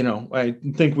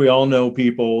think we all know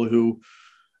people who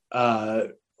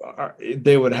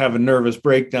they would have a nervous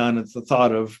breakdown at the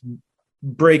thought of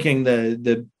breaking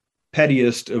the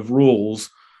pettiest of rules.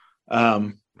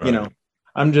 Right.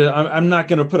 I'm not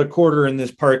going to put a quarter in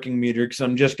this parking meter because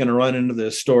I'm just going to run into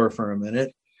this store for a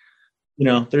minute.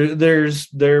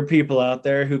 There are people out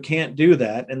there who can't do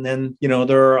that. And then,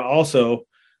 there are also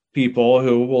people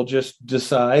who will just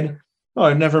decide, oh,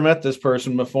 I've never met this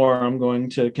person before. I'm going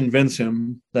to convince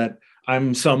him that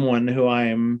I'm someone who I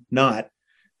am not,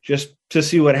 just to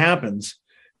see what happens.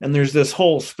 And there's this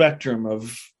whole spectrum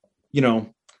of,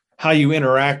 how you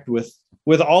interact with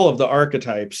all of the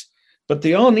archetypes. but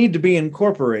they all need to be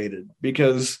incorporated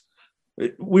because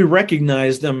we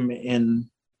recognize them in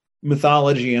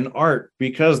mythology and art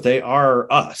because they are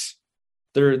us.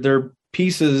 They're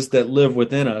pieces that live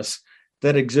within us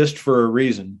that exist for a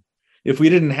reason. If we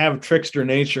didn't have trickster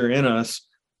nature in us,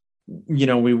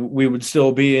 we would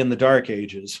still be in the Dark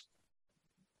Ages.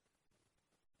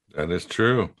 That is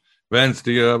true. Vince,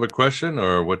 do you have a question,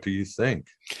 or what do you think?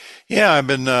 Yeah, I've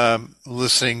been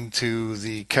listening to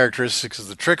the characteristics of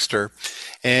the trickster,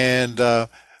 and for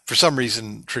some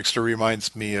reason, trickster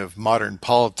reminds me of modern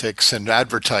politics and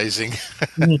advertising.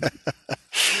 I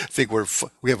think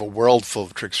we have a world full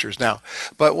of tricksters now.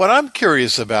 But what I'm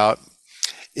curious about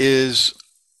is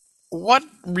what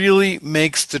really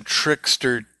makes the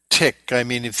trickster tick? I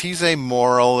mean, if he's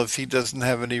amoral, if he doesn't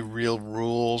have any real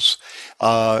rules,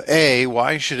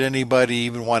 why should anybody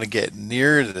even want to get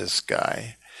near this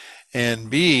guy? And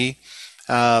B,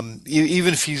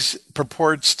 even if he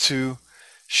purports to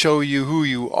show you who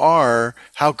you are,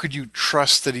 how could you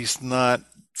trust that he's not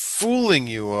fooling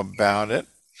you about it?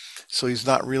 So he's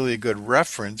not really a good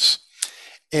reference.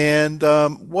 And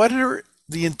what are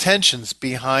the intentions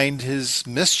behind his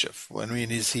mischief? I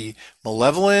mean, is he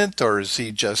malevolent, or is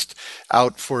he just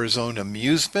out for his own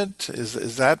amusement?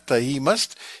 Is that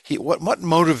what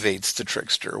motivates the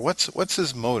trickster? What's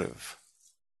his motive?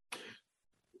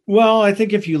 Well, I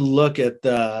think if you look at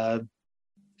the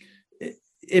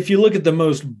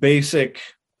most basic,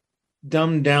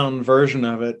 dumbed down version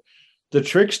of it, the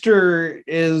trickster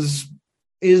is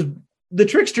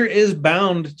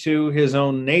bound to his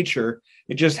own nature.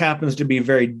 It just happens to be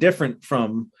very different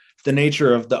from the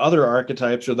nature of the other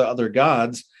archetypes or the other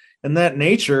gods. And that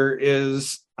nature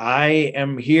is, I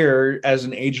am here as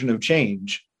an agent of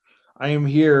change. I am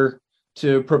here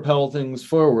to propel things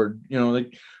forward.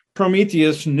 Like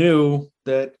Prometheus knew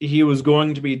that he was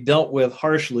going to be dealt with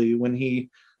harshly when he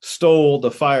stole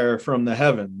the fire from the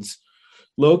heavens.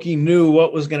 Loki knew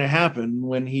what was going to happen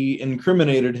when he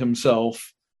incriminated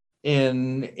himself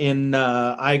in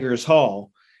Iger's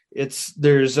Hall. That's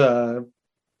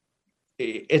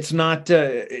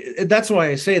why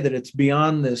I say that it's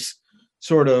beyond this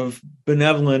sort of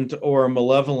benevolent or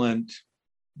malevolent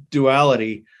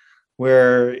duality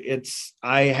where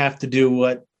I have to do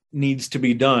what needs to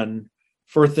be done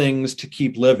for things to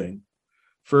keep living,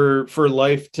 for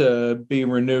life to be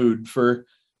renewed, for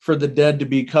the dead to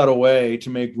be cut away to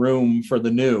make room for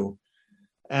the new.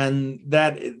 And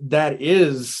that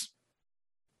is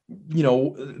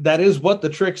what the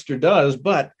trickster does,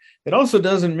 but it also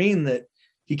doesn't mean that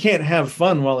he can't have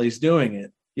fun while he's doing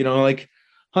it. Like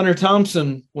Hunter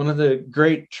Thompson, one of the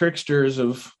great tricksters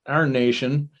of our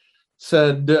nation,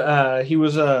 said he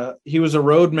was a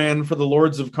roadman for the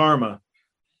Lords of Karma.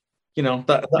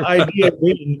 The idea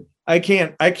being, I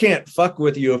can't fuck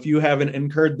with you if you haven't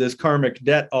incurred this karmic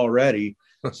debt already.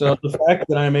 So the fact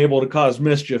that I'm able to cause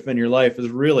mischief in your life is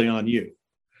really on you.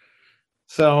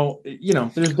 So,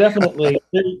 there's definitely,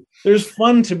 there's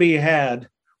fun to be had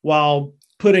while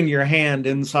putting your hand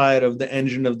inside of the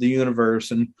engine of the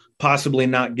universe and possibly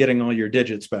not getting all your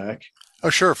digits back. Oh,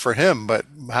 sure, for him, but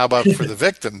how about for the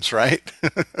victims, right?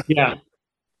 Yeah.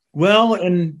 Well,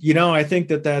 and, I think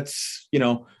that's,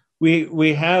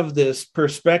 we have this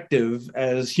perspective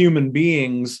as human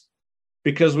beings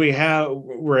because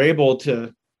we're able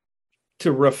to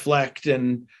reflect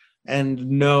and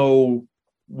know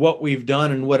what we've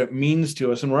done and what it means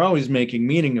to us. And we're always making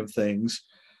meaning of things.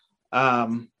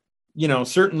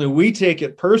 Certainly we take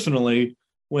it personally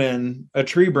when a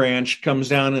tree branch comes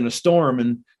down in a storm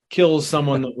and kills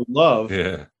someone that we love.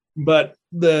 Yeah. But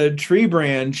the tree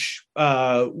branch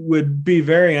would be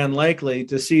very unlikely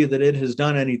to see that it has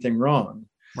done anything wrong.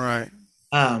 Right.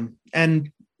 And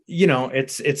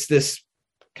it's this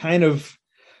kind of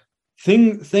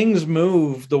things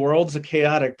move. The world's a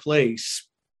chaotic place.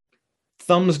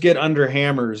 Thumbs get under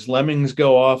hammers. Lemmings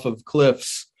go off of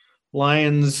cliffs.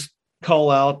 Lions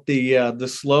call out the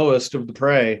slowest of the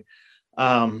prey.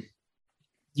 As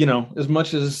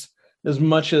much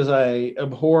as I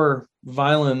abhor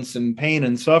violence and pain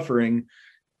and suffering,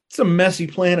 it's a messy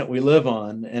planet we live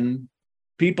on, and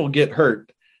people get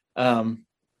hurt.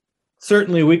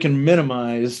 Certainly, we can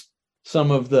minimize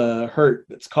some of the hurt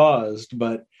that's caused,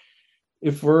 but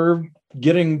if we're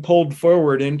getting pulled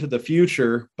forward into the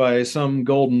future by some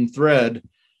golden thread,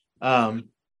 some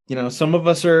of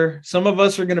us are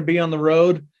going to be on the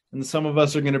road, and some of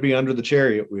us are going to be under the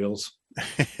chariot wheels.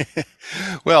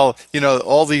 Well,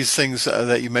 all these things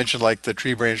that you mentioned, like the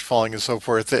tree branch falling and so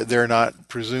forth, they're not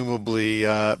presumably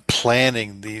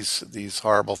planning these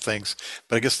horrible things.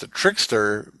 But I guess the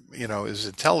trickster, is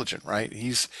intelligent, right?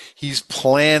 He's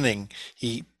planning.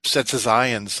 He sets his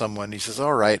eye on someone. He says,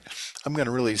 all right, I'm going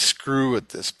to really screw with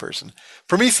this person.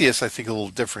 Prometheus, I think, a little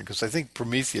different, because I think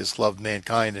Prometheus loved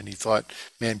mankind and he thought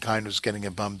mankind was getting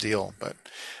a bum deal. But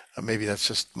maybe that's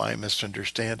just my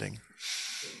misunderstanding.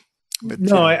 But,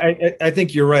 no, I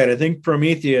think you're right. I think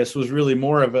Prometheus was really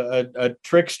more of a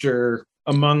trickster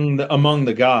among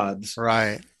the gods.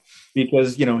 Right.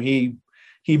 Because,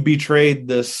 he betrayed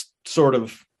this sort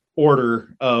of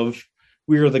order of,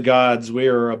 we are the gods, we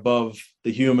are above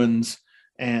the humans,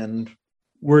 and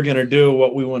we're going to do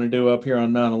what we want to do up here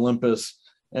on Mount Olympus,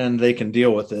 and they can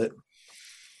deal with it.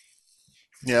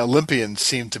 Yeah, Olympians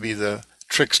seem to be the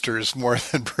tricksters more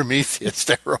than Prometheus.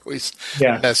 They were always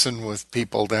messing with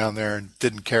people down there and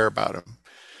didn't care about them.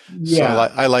 Yeah.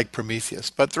 So I like Prometheus.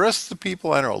 But the rest of the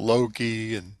people, I don't know,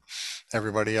 Loki and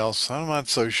everybody else, I'm not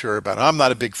so sure about it. I'm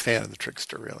not a big fan of the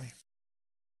trickster, really.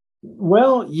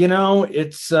 Well,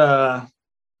 it's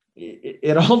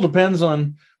it all depends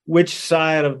on which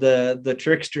side of the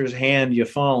trickster's hand you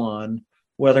fall on,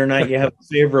 whether or not you have a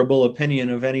favorable opinion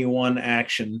of any one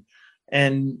action.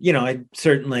 And, I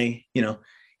certainly,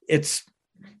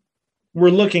 we're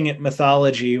looking at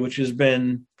mythology, which has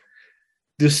been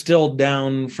distilled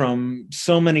down from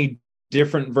so many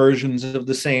different versions of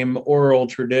the same oral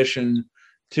tradition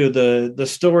to the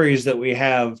stories that we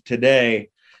have today.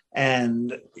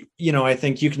 And, I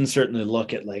think you can certainly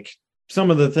look at like some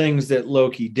of the things that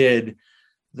Loki did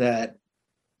that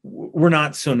were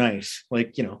not so nice,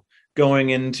 like,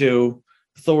 going into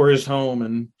Thor's home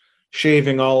and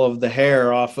shaving all of the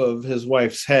hair off of his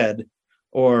wife's head,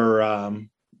 or,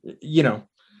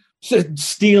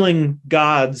 stealing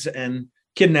gods and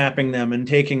kidnapping them and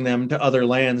taking them to other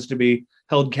lands to be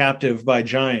held captive by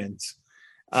giants.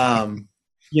 And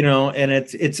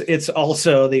it's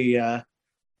also the,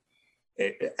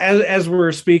 as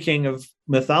we're speaking of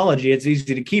mythology, it's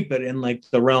easy to keep it in like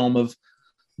the realm of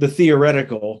the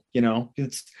theoretical.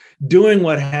 It's doing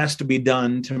what has to be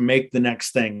done to make the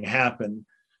next thing happen.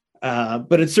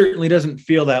 But it certainly doesn't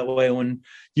feel that way when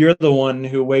you're the one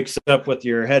who wakes up with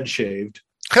your head shaved.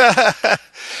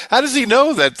 How does he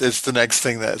know that it's the next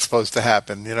thing that's supposed to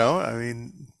happen? I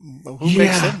mean, who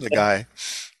makes him the guy?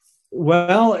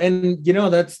 Well, and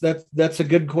that's a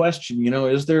good question.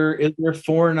 Is there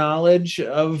foreknowledge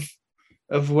of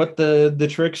what the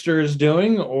trickster is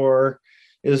doing, or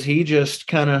is he just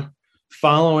kind of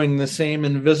following the same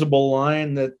invisible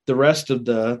line that the rest of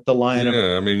the line?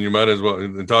 Yeah, I mean, you might as well,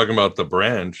 talking about the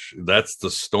branch, that's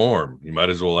the storm. You might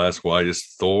as well ask, why is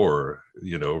Thor,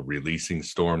 releasing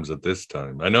storms at this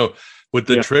time? I know with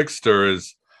the trickster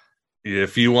is,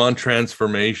 if you want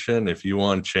transformation, if you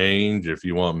want change, if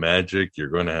you want magic, you're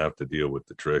going to have to deal with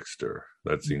the trickster.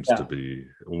 That seems to be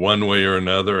one way or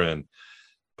another. And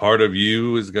part of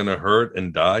you is going to hurt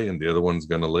and die, and the other one's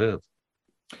going to live.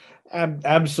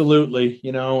 Absolutely.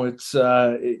 It's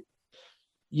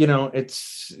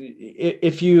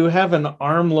if you have an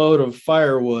armload of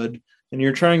firewood and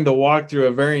you're trying to walk through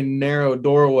a very narrow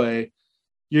doorway,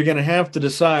 you're going to have to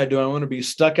decide, do I want to be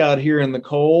stuck out here in the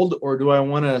cold, or do I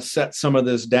want to set some of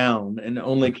this down and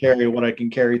only carry what I can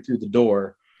carry through the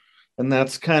door? And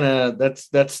that's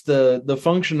the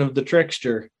function of the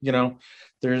trickster. I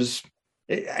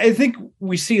think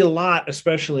we see a lot,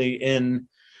 especially in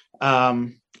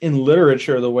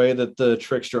literature, the way that the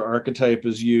trickster archetype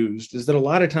is used is that a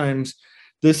lot of times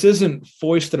this isn't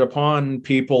foisted upon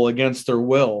people against their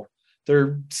will.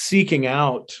 They're seeking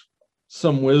out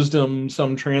some wisdom,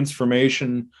 some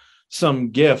transformation, some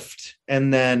gift,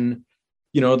 and then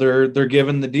they're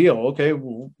given the deal. Okay,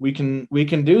 well, we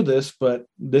can do this, but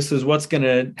this is what's going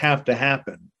to have to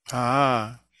happen.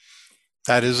 That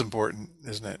is important,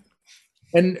 isn't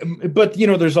it? But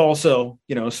there's also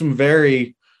some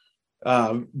very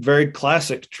very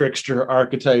classic trickster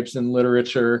archetypes in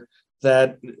literature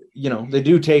that they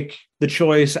do take the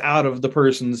choice out of the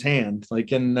person's hand,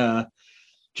 like in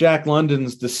Jack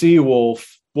London's The Sea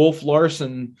Wolf. Wolf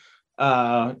Larson,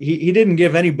 he didn't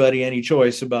give anybody any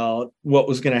choice about what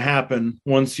was going to happen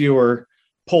once you were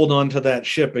pulled onto that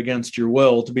ship against your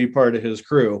will to be part of his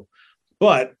crew,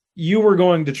 but you were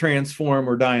going to transform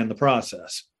or die in the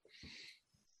process.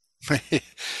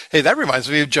 Hey, that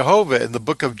reminds me of Jehovah in the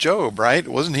book of Job, right?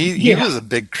 Wasn't he? He was a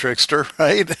big trickster,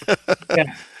 right?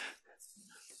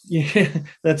 Yeah.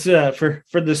 That's for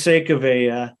the sake of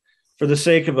a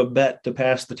bet to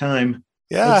pass the time.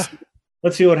 Yeah.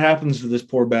 Let's see what happens to this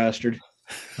poor bastard.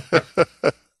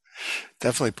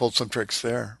 Definitely pulled some tricks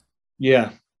there.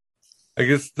 Yeah. I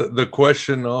guess the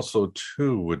question also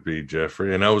too would be,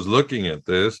 Jeffrey, and I was looking at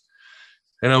this,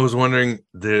 and I was wondering,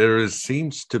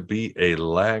 seems to be a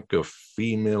lack of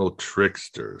female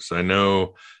tricksters. I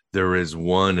know There is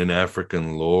one in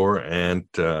African lore, and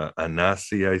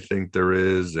Anasi, I think there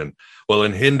is. And well,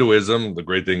 in Hinduism, the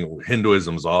great thing,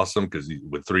 Hinduism is awesome because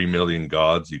with 3 million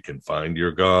gods, you can find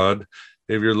your god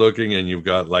if you're looking. And you've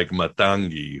got like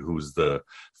Matangi, who's the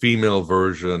female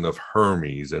version of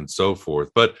Hermes and so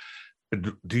forth. But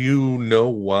do you know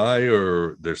why,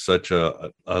 or there's such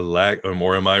a lack,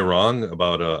 or am I wrong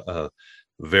about a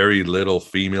very little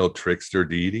female trickster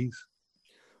deities?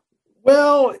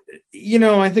 Well,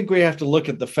 I think we have to look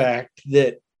at the fact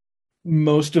that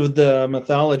most of the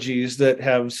mythologies that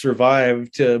have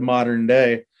survived to modern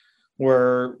day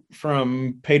were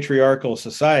from patriarchal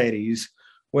societies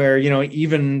where,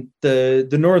 even the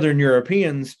Northern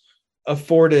Europeans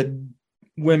afforded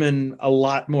women a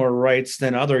lot more rights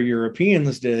than other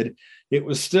Europeans did. It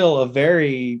was still a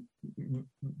very,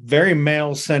 very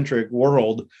male-centric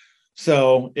world.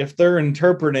 So if they're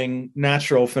interpreting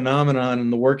natural phenomenon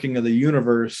and the working of the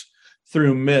universe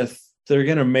through myth, they're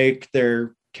going to make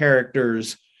their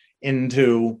characters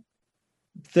into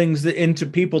into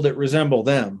people that resemble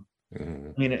them.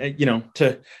 I mean,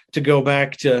 to go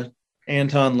back to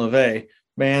Anton LaVey,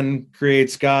 man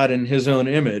creates God in his own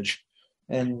image.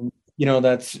 And,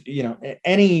 that's,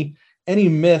 any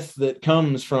myth that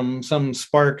comes from some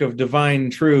spark of divine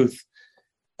truth,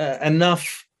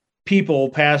 enough people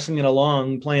passing it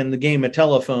along, playing the game of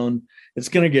telephone, it's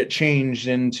going to get changed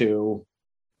into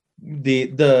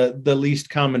the least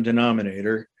common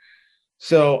denominator.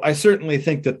 So I certainly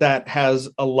think that has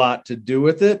a lot to do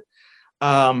with it.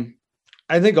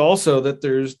 I think also that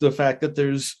there's the fact that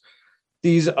there's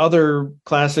these other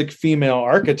classic female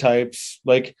archetypes,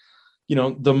 like,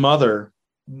 the mother,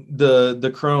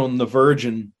 the crone, the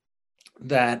virgin,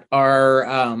 that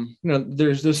are,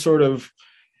 there's this sort of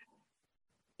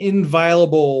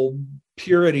inviolable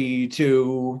purity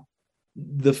to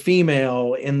the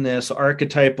female in this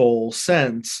archetypal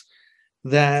sense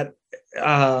that,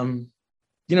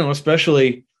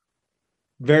 especially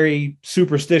very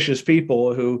superstitious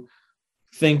people who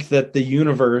think that the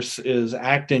universe is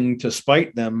acting to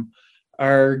spite them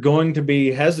are going to be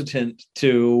hesitant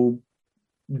to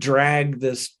drag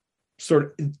this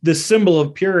symbol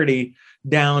of purity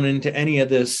down into any of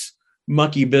this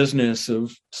mucky business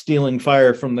of stealing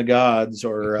fire from the gods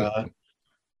or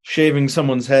shaving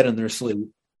someone's head in their sleep.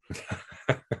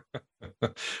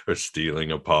 Or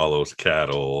stealing Apollo's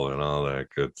cattle and all that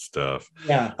good stuff.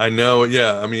 Yeah. I know.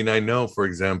 Yeah. I mean, I know, for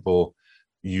example,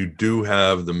 you do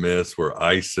have the myths where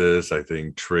Isis, I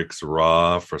think, tricks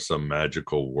Ra for some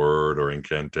magical word or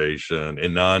incantation.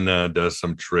 Inanna does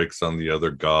some tricks on the other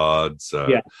gods.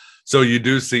 Yeah. So you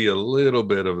do see a little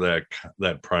bit of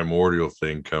that primordial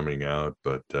thing coming out,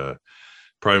 but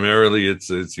primarily it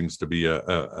seems to be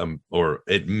or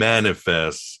it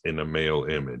manifests in a male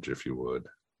image, if you would.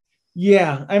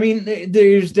 Yeah, I mean,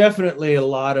 there's definitely a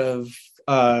lot of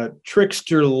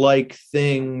trickster-like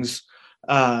things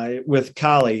with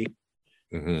Kali.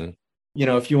 Mm-hmm.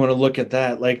 If you want to look at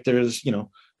that, like there's,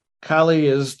 Kali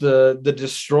is the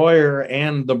destroyer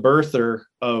and the birther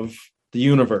of the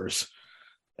universe.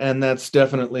 And that's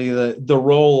definitely the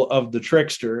role of the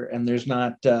trickster. And there's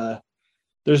not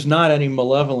any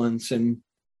malevolence in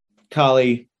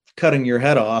Kali cutting your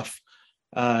head off.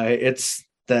 It's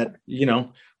that,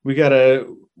 we gotta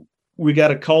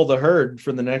cull the herd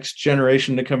for the next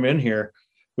generation to come in here.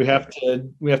 We have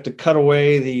to cut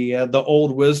away the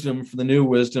old wisdom for the new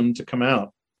wisdom to come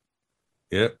out.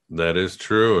 Yep, that is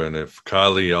true. And if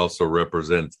Kali also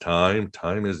represents time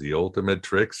is the ultimate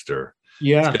trickster.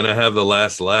 Yeah, it's gonna have the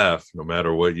last laugh no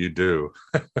matter what you do.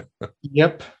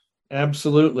 Yep,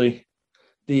 absolutely.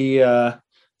 There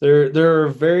are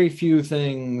very few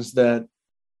things that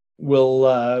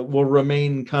will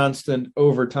remain constant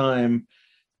over time,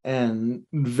 and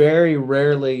very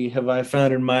rarely have I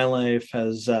found in my life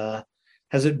has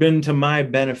it been to my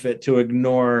benefit to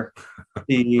ignore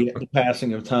the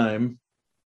passing of time.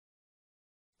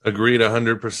 Agreed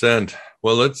 100%.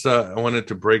 Well, let's I wanted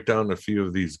to break down a few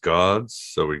of these gods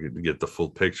so we could get the full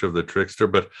picture of the trickster,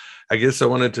 but I guess I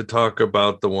wanted to talk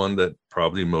about the one that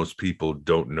probably most people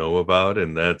don't know about,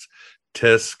 and that's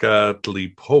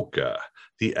Tezcatlipoca,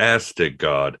 the Aztec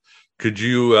god. Could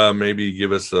you maybe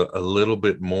give us a little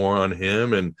bit more on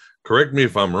him? And correct me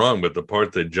if I'm wrong, but the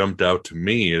part that jumped out to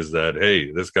me is that,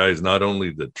 hey, this guy is not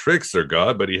only the trickster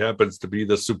god, but he happens to be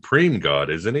the supreme god,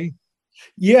 isn't he?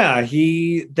 Yeah,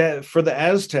 for the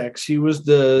Aztecs, he was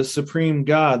the supreme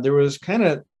god. There was kind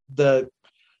of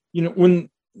when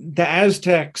the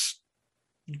Aztecs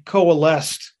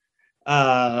coalesced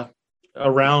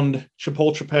around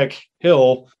Chapultepec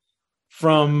Hill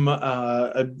from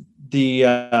the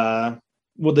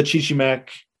Chichimex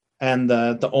and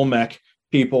the Olmec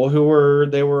people who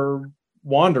were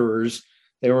wanderers.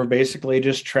 They were basically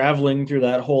just traveling through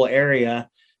that whole area,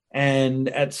 and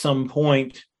at some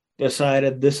point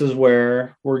decided this is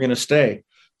where we're going to stay.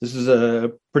 This is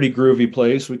a pretty groovy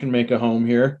place. We can make a home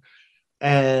here.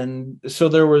 And so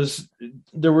there were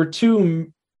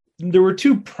two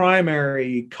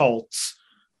primary cults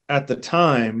at the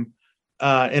time.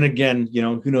 And again,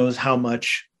 who knows how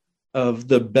much of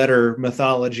the better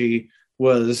mythology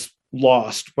was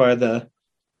lost by the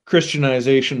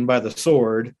Christianization by the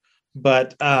sword.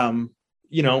 But,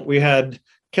 we had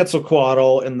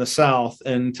Quetzalcoatl in the south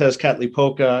and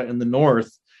Tezcatlipoca in the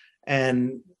north.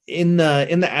 And in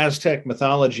the Aztec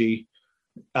mythology,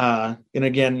 and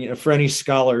again, for any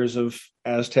scholars of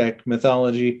Aztec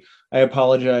mythology, I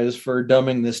apologize for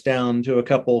dumbing this down to a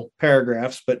couple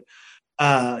paragraphs, but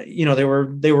they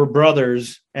were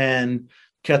brothers, and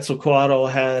Quetzalcoatl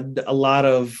had a lot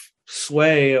of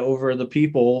sway over the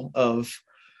people of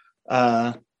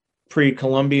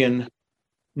pre-Columbian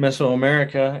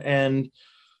Mesoamerica, and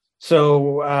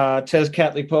so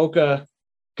Tezcatlipoca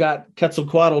got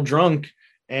Quetzalcoatl drunk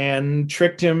and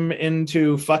tricked him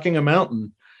into fucking a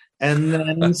mountain. And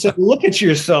then said, look at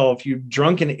yourself, you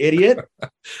drunken idiot.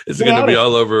 It's going to be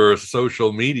all over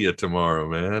social media tomorrow,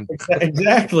 man.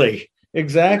 Exactly.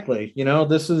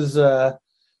 This is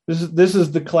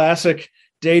the classic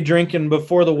day drinking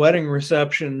before the wedding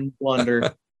reception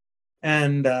blunder.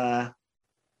 And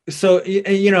so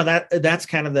that's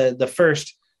kind of the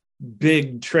first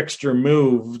big trickster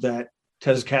move that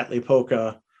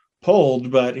Tezcatlipoca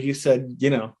pulled. But he said,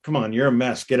 come on, you're a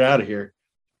mess. Get out of here.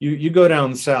 You go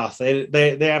down south.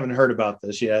 They haven't heard about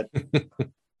this yet.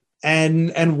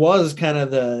 and was kind of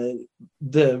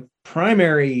the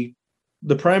primary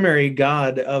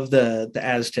god of the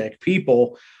Aztec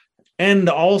people, and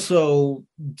also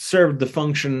served the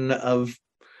function of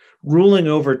ruling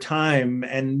over time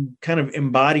and kind of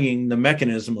embodying the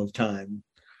mechanism of time.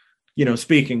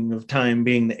 Speaking of time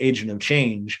being the agent of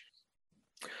change.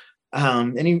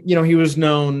 And he was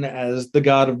known as the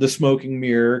god of the smoking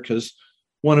mirror because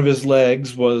one of his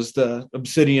legs was the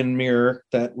obsidian mirror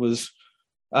that was,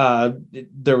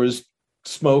 there was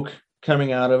smoke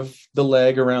coming out of the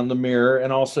leg around the mirror,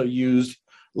 and also used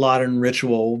a lot in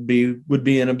ritual would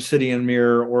be an obsidian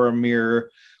mirror or a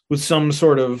mirror with some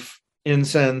sort of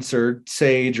incense or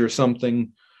sage or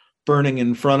something burning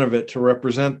in front of it to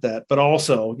represent that, but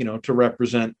also, to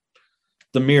represent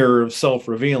the mirror of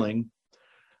self-revealing.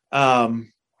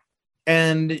 And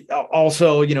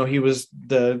also, he was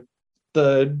the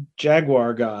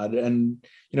jaguar god, and,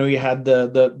 he had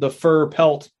the fur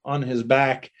pelt on his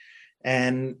back,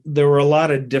 and there were a lot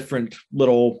of different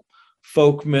little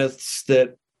folk myths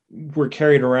that were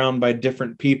carried around by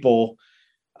different people,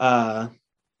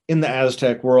 in the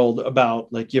Aztec world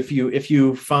about, like, if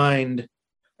you find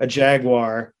a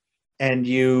jaguar and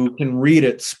you can read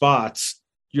its spots,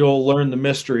 you'll learn the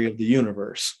mystery of the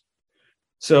universe.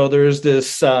 So there's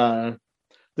this kind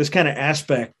of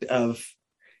aspect of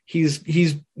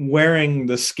he's wearing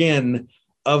the skin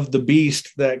of the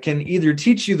beast that can either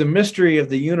teach you the mystery of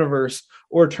the universe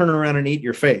or turn around and eat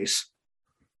your face.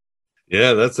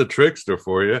 Yeah, that's a trickster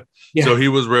for you. Yeah. So he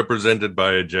was represented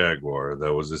by a jaguar.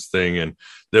 That was his thing. And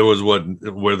there was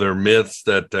were there myths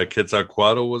that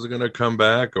Quetzalcoatl was going to come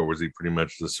back, or was he pretty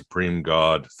much the supreme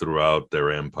god throughout their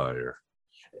empire?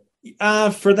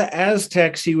 For the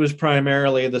Aztecs, he was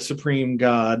primarily the supreme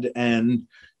god. And,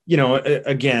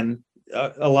 again,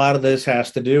 a lot of this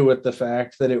has to do with the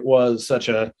fact that it was such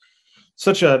a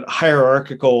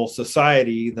hierarchical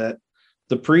society that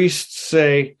the priests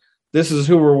say, this is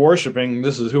who we're worshiping.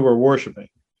 This is who we're worshiping.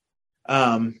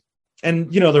 And,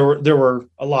 there were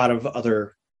a lot of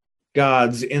other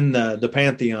gods in the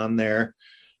pantheon there.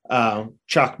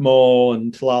 Chacmol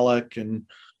and Tlaloc and,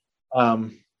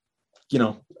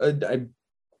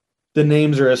 the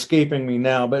names are escaping me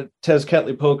now, but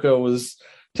Tezcatlipoca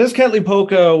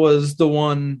was the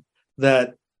one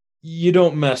that you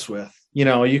don't mess with.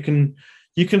 You can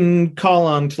call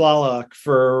on Tlaloc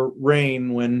for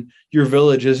rain when your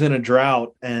village is in a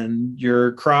drought and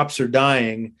your crops are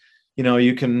dying.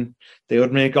 They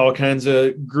would make all kinds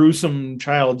of gruesome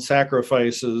child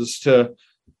sacrifices to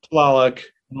Tlaloc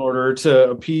in order to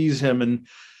appease him and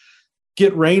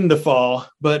get rain to fall.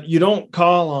 But you don't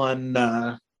call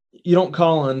on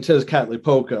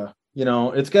Tezcatlipoca.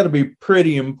 It's got to be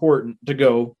pretty important to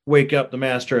go wake up the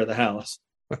master of the house.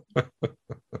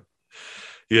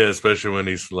 Yeah, especially when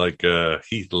he's like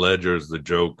Heath Ledger's the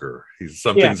Joker.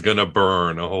 Something's gonna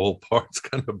burn. A whole part's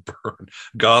gonna burn.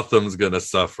 Gotham's gonna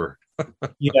suffer.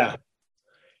 Yeah.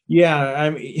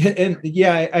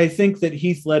 I think that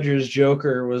Heath Ledger's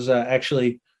Joker was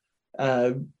actually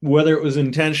whether it was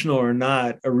intentional or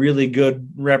not, a really good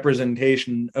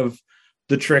representation of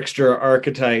the trickster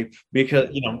archetype, because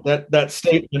that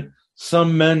statement,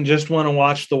 some men just want to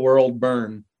watch the world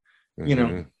burn.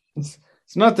 It's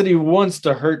not that he wants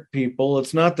to hurt people,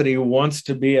 it's not that he wants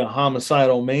to be a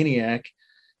homicidal maniac.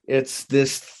 It's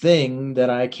this thing that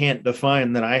I can't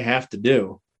define that I have to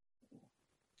do.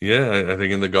 Yeah, I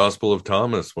think in the Gospel of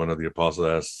Thomas, one of the apostles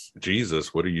asks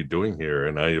Jesus, "What are you doing here?"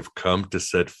 And I have come to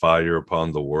set fire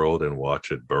upon the world and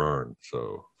watch it burn.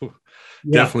 So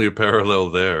definitely a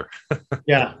parallel there.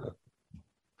 Yeah,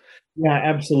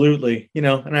 absolutely.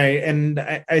 And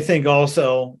I think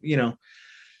also,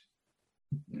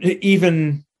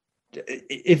 even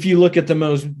if you look at the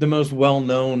most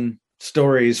well-known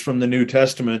stories from the New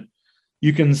Testament,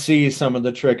 you can see some of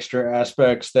the trickster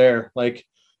aspects there. Like,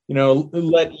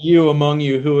 let you among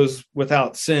you who is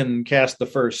without sin cast the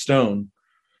first stone.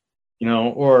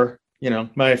 Or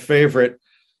my favorite,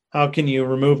 how can you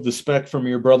remove the speck from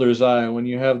your brother's eye when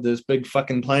you have this big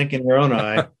fucking plank in your own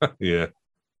eye? Yeah.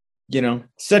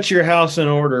 Set your house in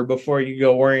order before you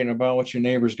go worrying about what your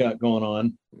neighbor's got going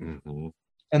on. Mm-hmm.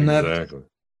 And exactly.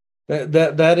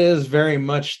 That is very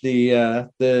much the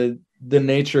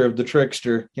nature of the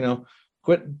trickster.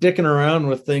 Quit dicking around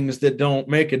with things that don't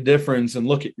make a difference and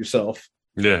look at yourself.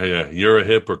 Yeah. You're a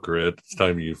hypocrite. It's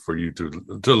time for you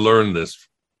to learn this.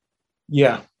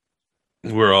 Yeah.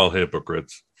 We're all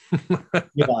hypocrites.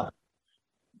 Yeah.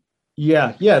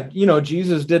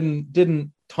 Jesus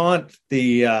didn't taunt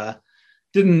the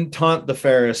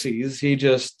Pharisees. He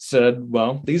just said,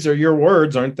 well, these are your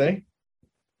words, aren't they?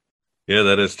 Yeah,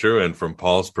 that is true. And from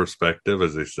Paul's perspective,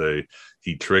 as they say,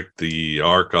 he tricked the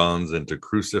archons into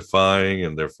crucifying,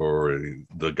 and therefore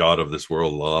the God of this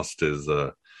world lost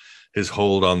his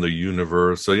hold on the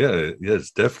universe. So yeah,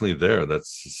 it's definitely there.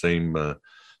 That's the same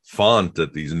font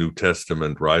that these New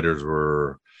Testament writers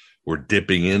were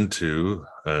dipping into.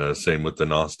 Same with the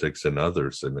Gnostics and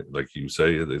others. And like you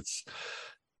say, it's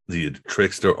the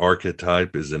trickster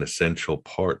archetype is an essential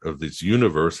part of this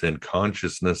universe and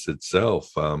consciousness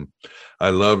itself. I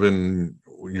love in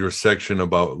your section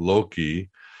about Loki,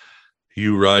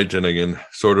 you write, and again,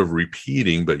 sort of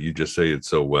repeating, but you just say it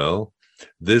so well,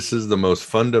 this is the most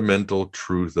fundamental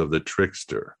truth of the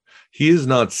trickster. He is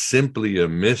not simply a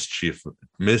mischief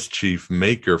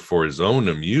maker for his own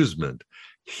amusement.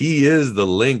 He is the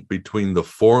link between the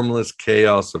formless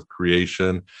chaos of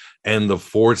creation and the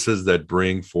forces that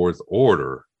bring forth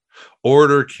order.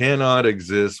 Order cannot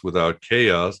exist without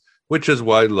chaos, which is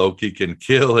why Loki can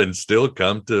kill and still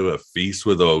come to a feast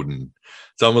with Odin.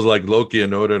 It's almost like Loki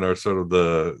and Odin are sort of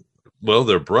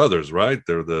they're brothers, right?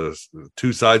 They're the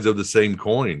two sides of the same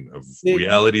coin of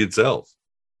reality itself.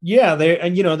 Yeah,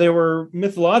 they were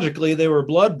mythologically, they were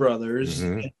blood brothers.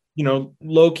 Mm-hmm.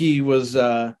 Loki was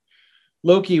of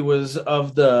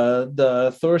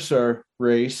the Thorsar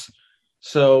race.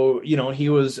 So, he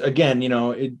was, again,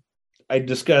 I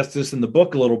discussed this in the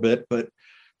book a little bit, but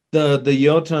the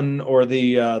Jotun or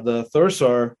the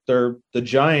Thorsar, they're the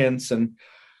giants, and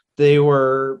they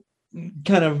were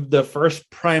kind of the first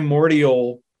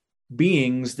primordial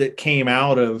beings that came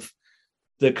out of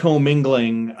the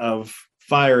commingling of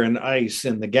fire and ice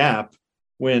in the gap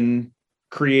when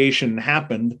creation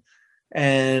happened.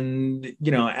 And,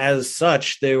 as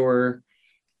such, a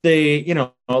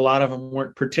lot of them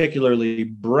weren't particularly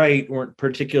bright, weren't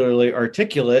particularly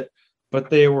articulate, but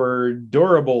they were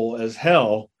durable as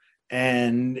hell.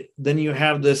 And then you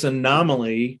have this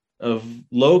anomaly of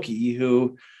Loki,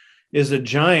 who is a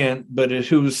giant, but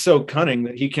who's so cunning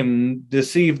that he can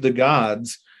deceive the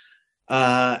gods.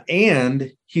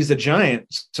 And he's a giant,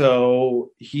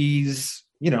 so he's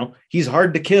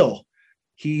hard to kill.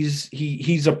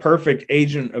 He's a perfect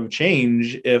agent of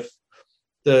change if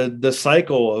the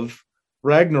cycle of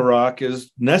Ragnarok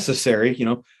is necessary.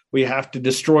 We have to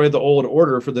destroy the old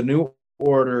order for the new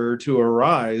order to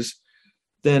arise.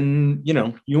 Then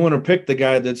you want to pick the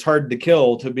guy that's hard to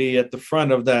kill to be at the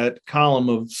front of that column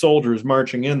of soldiers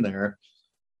marching in there.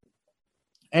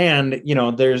 And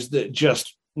there's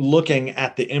just looking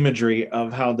at the imagery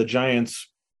of how the giants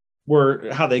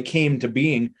how they came to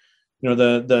being.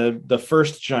 The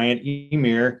first giant,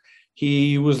 Ymir,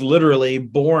 he was literally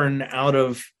born out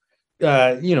of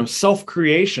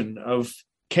self-creation of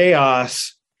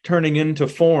chaos turning into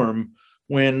form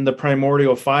when the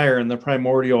primordial fire and the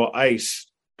primordial ice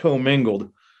commingled.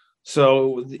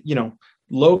 So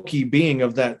Loki, being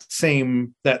of that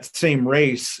same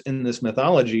race in this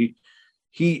mythology,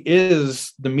 he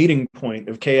is the meeting point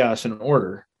of chaos and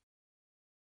order.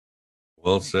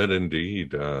 Well said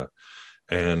indeed.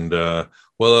 And,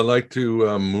 well, I'd like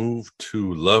to move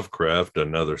to Lovecraft,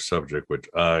 another subject which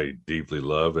I deeply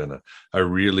love. And I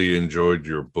really enjoyed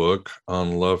your book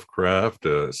on Lovecraft,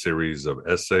 a series of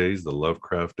essays, The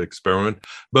Lovecraft Experiment.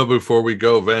 But before we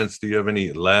go, Vance, do you have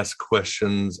any last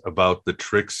questions about The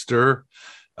Trickster?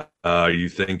 Are you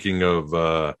thinking of,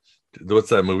 what's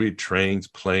that movie, Trains,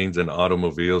 Planes, and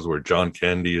Automobiles, where John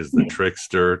Candy is the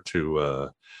trickster to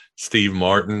Steve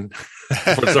Martin?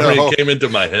 For some reason, it came into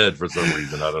my head for some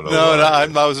reason. I don't know. I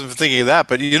wasn't thinking of that.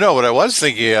 But you know what I was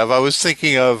thinking of? I was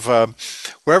thinking of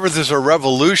wherever there's a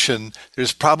revolution,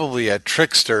 there's probably a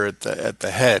trickster at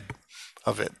the head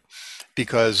of it.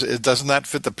 Because doesn't that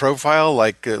fit the profile?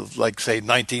 Like say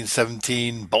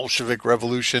 1917 Bolshevik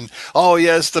Revolution. Oh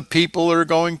yes, the people are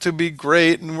going to be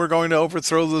great, and we're going to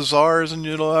overthrow the czars, and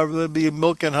there'll be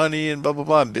milk and honey, and blah blah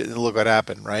blah. And look what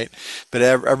happened, right? But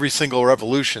every single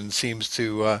revolution seems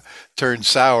to turn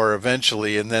sour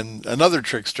eventually, and then another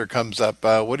trickster comes up.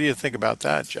 What do you think about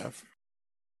that, Jeff?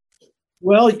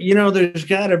 Well, there's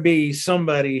got to be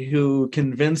somebody who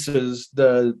convinces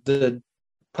the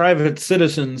private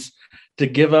citizens to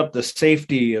give up the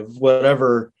safety of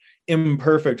whatever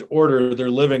imperfect order they're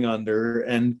living under.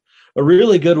 And a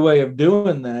really good way of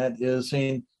doing that is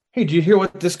saying, hey, did you hear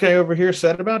what this guy over here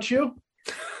said about you?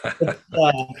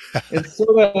 It's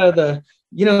sort of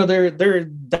they're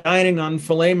dining on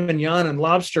filet mignon and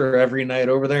lobster every night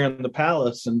over there in the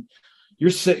palace, and you're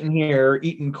sitting here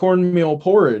eating cornmeal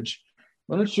porridge.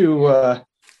 Why don't you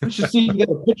see if you get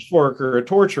a pitchfork or a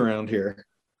torch around here?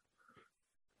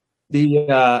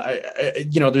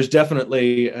 There's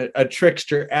definitely a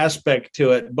trickster aspect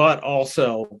to it, but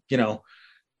also,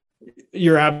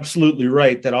 you're absolutely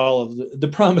right that all of the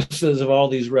promises of all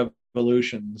these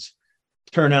revolutions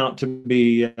turn out to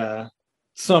be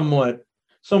somewhat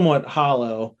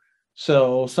hollow.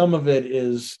 So some of it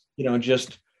is,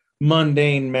 just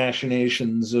mundane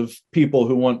machinations of people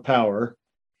who want power.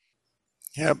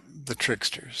 Yep, the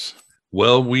tricksters.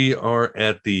 Well, we are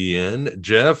at the end.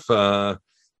 Jeff,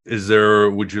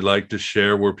 would you like to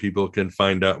share where people can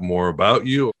find out more about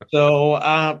you? So,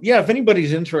 if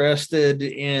anybody's interested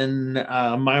in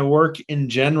my work in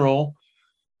general,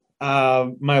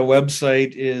 my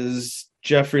website is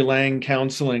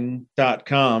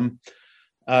jeffreylangcounseling.com.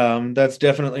 That's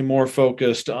definitely more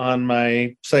focused on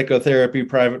my psychotherapy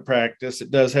private practice.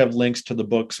 It does have links to the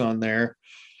books on there.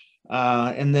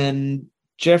 And then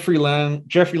Jeffrey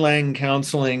Lang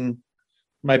Counseling,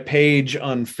 my page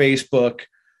on Facebook.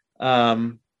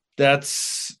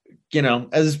 That's,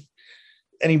 as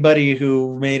anybody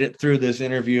who made it through this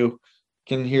interview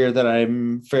can hear, that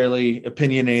I'm fairly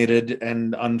opinionated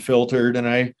and unfiltered, and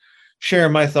I share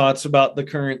my thoughts about the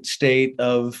current state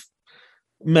of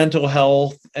mental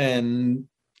health and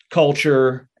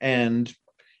culture and,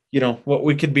 what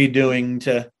we could be doing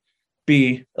to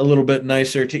be a little bit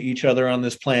nicer to each other on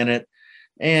this planet.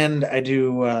 And I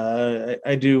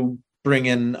do bring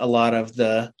in a lot of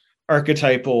the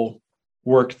archetypal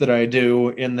work that I do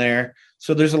in there.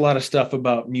 So there's a lot of stuff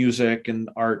about music and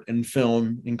art and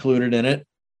film included in it.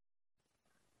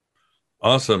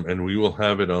 Awesome. And we will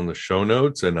have it on the show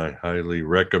notes. And I highly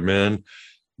recommend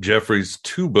Jeffrey's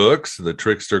 2 books, The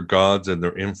Trickster Gods and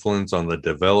Their Influence on the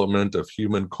Development of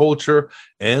Human Culture,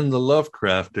 and The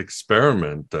Lovecraft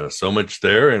Experiment. So much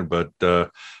there, but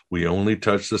we only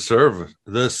touch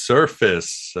the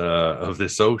surface of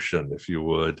this ocean, if you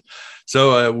would.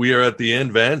 So we are at the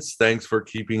end. Vance, thanks for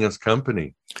keeping us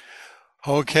company.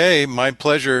 Okay, my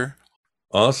pleasure.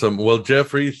 Awesome. Well,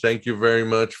 Jeffrey, thank you very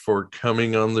much for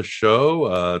coming on the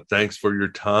show. Thanks for your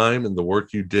time and the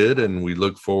work you did, and we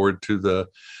look forward to the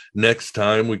next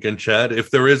time we can chat,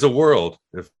 if there is a world,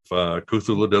 if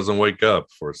Cthulhu doesn't wake up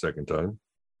for a second time.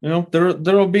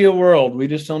 There'll be a world. We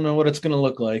just don't know what it's going to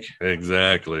look like.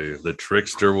 Exactly. The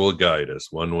trickster will guide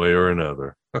us one way or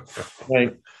another.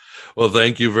 Right. Well,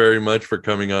 thank you very much for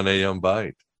coming on AM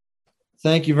Bite.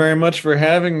 Thank you very much for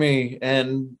having me,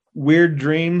 and weird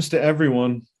dreams to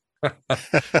everyone.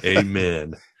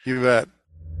 Amen. You bet.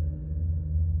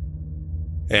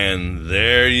 And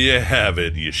there you have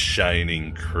it, you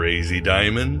shining crazy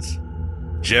diamonds.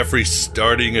 Jeffrey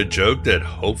starting a joke that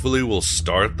hopefully will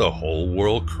start the whole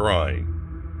world crying.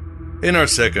 In our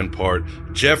second part,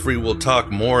 Jeffrey will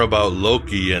talk more about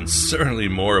Loki and certainly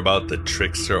more about the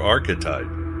trickster archetype.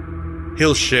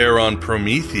 He'll share on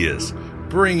Prometheus,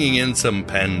 bringing in some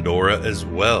Pandora as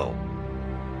well.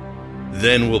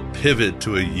 Then we'll pivot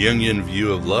to a Jungian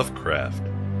view of Lovecraft.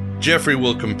 Jeffrey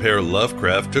will compare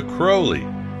Lovecraft to Crowley,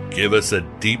 give us a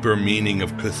deeper meaning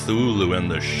of Cthulhu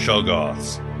and the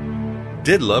Shoggoths.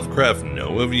 Did Lovecraft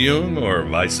know of Jung or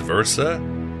vice versa?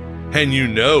 And you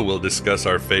know we'll discuss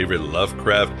our favorite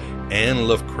Lovecraft and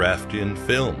Lovecraftian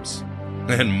films,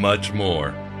 and much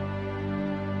more.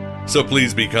 So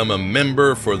please become a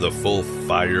member for the full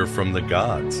fire from the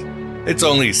gods. It's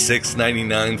only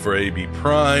 $6.99 for AB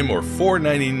Prime or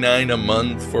 $4.99 a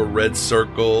month for Red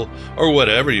Circle or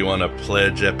whatever you want to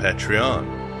pledge at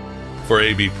Patreon. For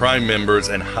AB Prime members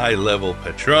and high-level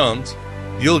patrons,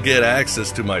 you'll get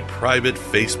access to my private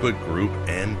Facebook group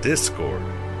and Discord.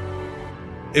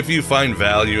 If you find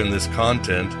value in this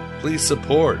content, please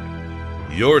support.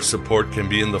 Your support can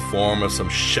be in the form of some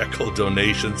shekel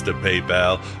donations to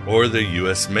PayPal or the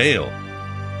US mail.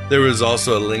 There is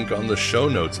also a link on the show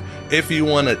notes if you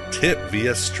want to tip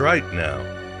via Stripe now.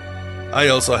 I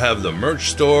also have the merch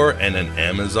store and an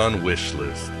Amazon wish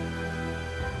list.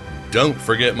 Don't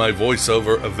forget my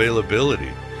voiceover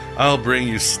availability. I'll bring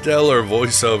you stellar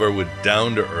voiceover with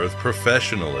down-to-earth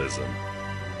professionalism,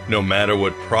 no matter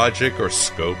what project or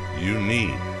scope you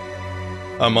need.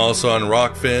 I'm also on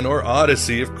Rockfin or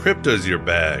Odyssey if crypto's your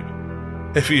bag.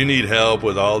 If you need help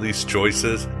with all these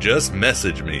choices, just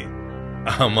message me.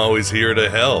 I'm always here to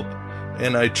help,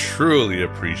 and I truly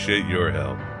appreciate your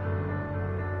help.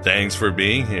 Thanks for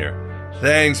being here.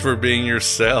 Thanks for being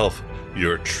yourself,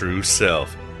 your true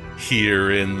self,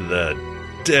 here in the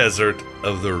desert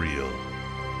of the real.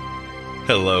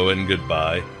 Hello and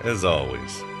goodbye, as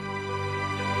always.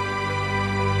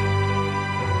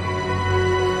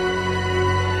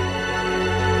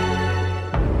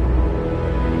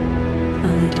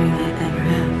 Only dream I ever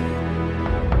have.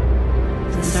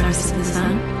 The stars of the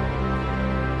sun.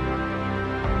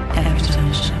 Every time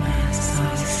I shut my eyes, it's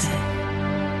always the same.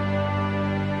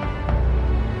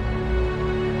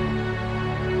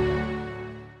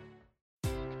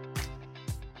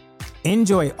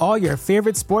 Enjoy all your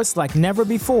favorite sports like never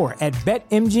before at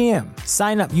BetMGM.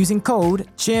 Sign up using code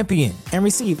CHAMPION and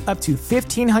receive up to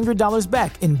 $1,500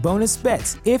 back in bonus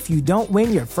bets if you don't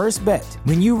win your first bet.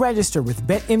 When you register with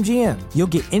BetMGM, you'll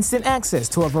get instant access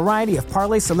to a variety of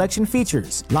parlay selection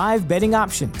features, live betting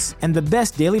options, and the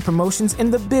best daily promotions in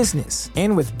the business.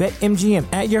 And with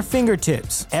BetMGM at your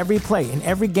fingertips, every play and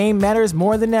every game matters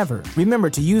more than ever. Remember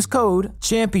to use code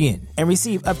CHAMPION and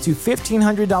receive up to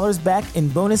 $1,500 back in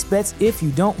bonus bets if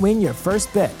you don't win your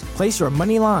first bet. Place your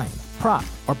money line, prop,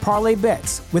 or parlay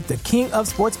bets with the king of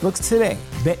sportsbooks today.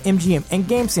 BetMGM and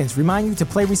GameSense remind you to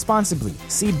play responsibly.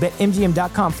 See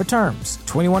BetMGM.com for terms.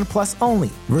 21 plus only.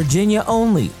 Virginia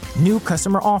only. New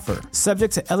customer offer.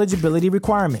 Subject to eligibility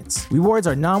requirements. Rewards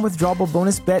are non-withdrawable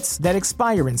bonus bets that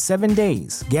expire in 7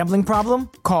 days. Gambling problem?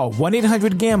 Call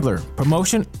 1-800-GAMBLER.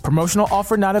 Promotional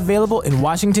offer not available in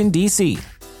Washington, D.C.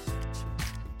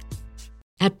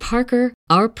 At Parker,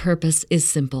 our purpose is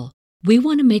simple. We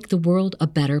want to make the world a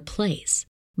better place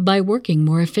by working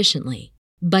more efficiently,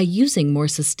 by using more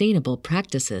sustainable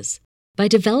practices, by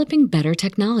developing better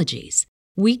technologies.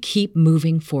 We keep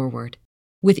moving forward.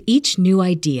 With each new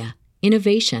idea,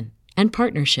 innovation, and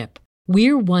partnership,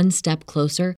 we're one step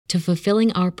closer to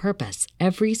fulfilling our purpose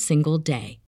every single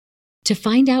day. To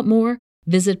find out more,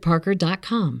 visit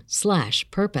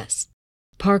parker.com/purpose.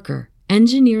 Parker,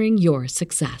 engineering your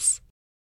success.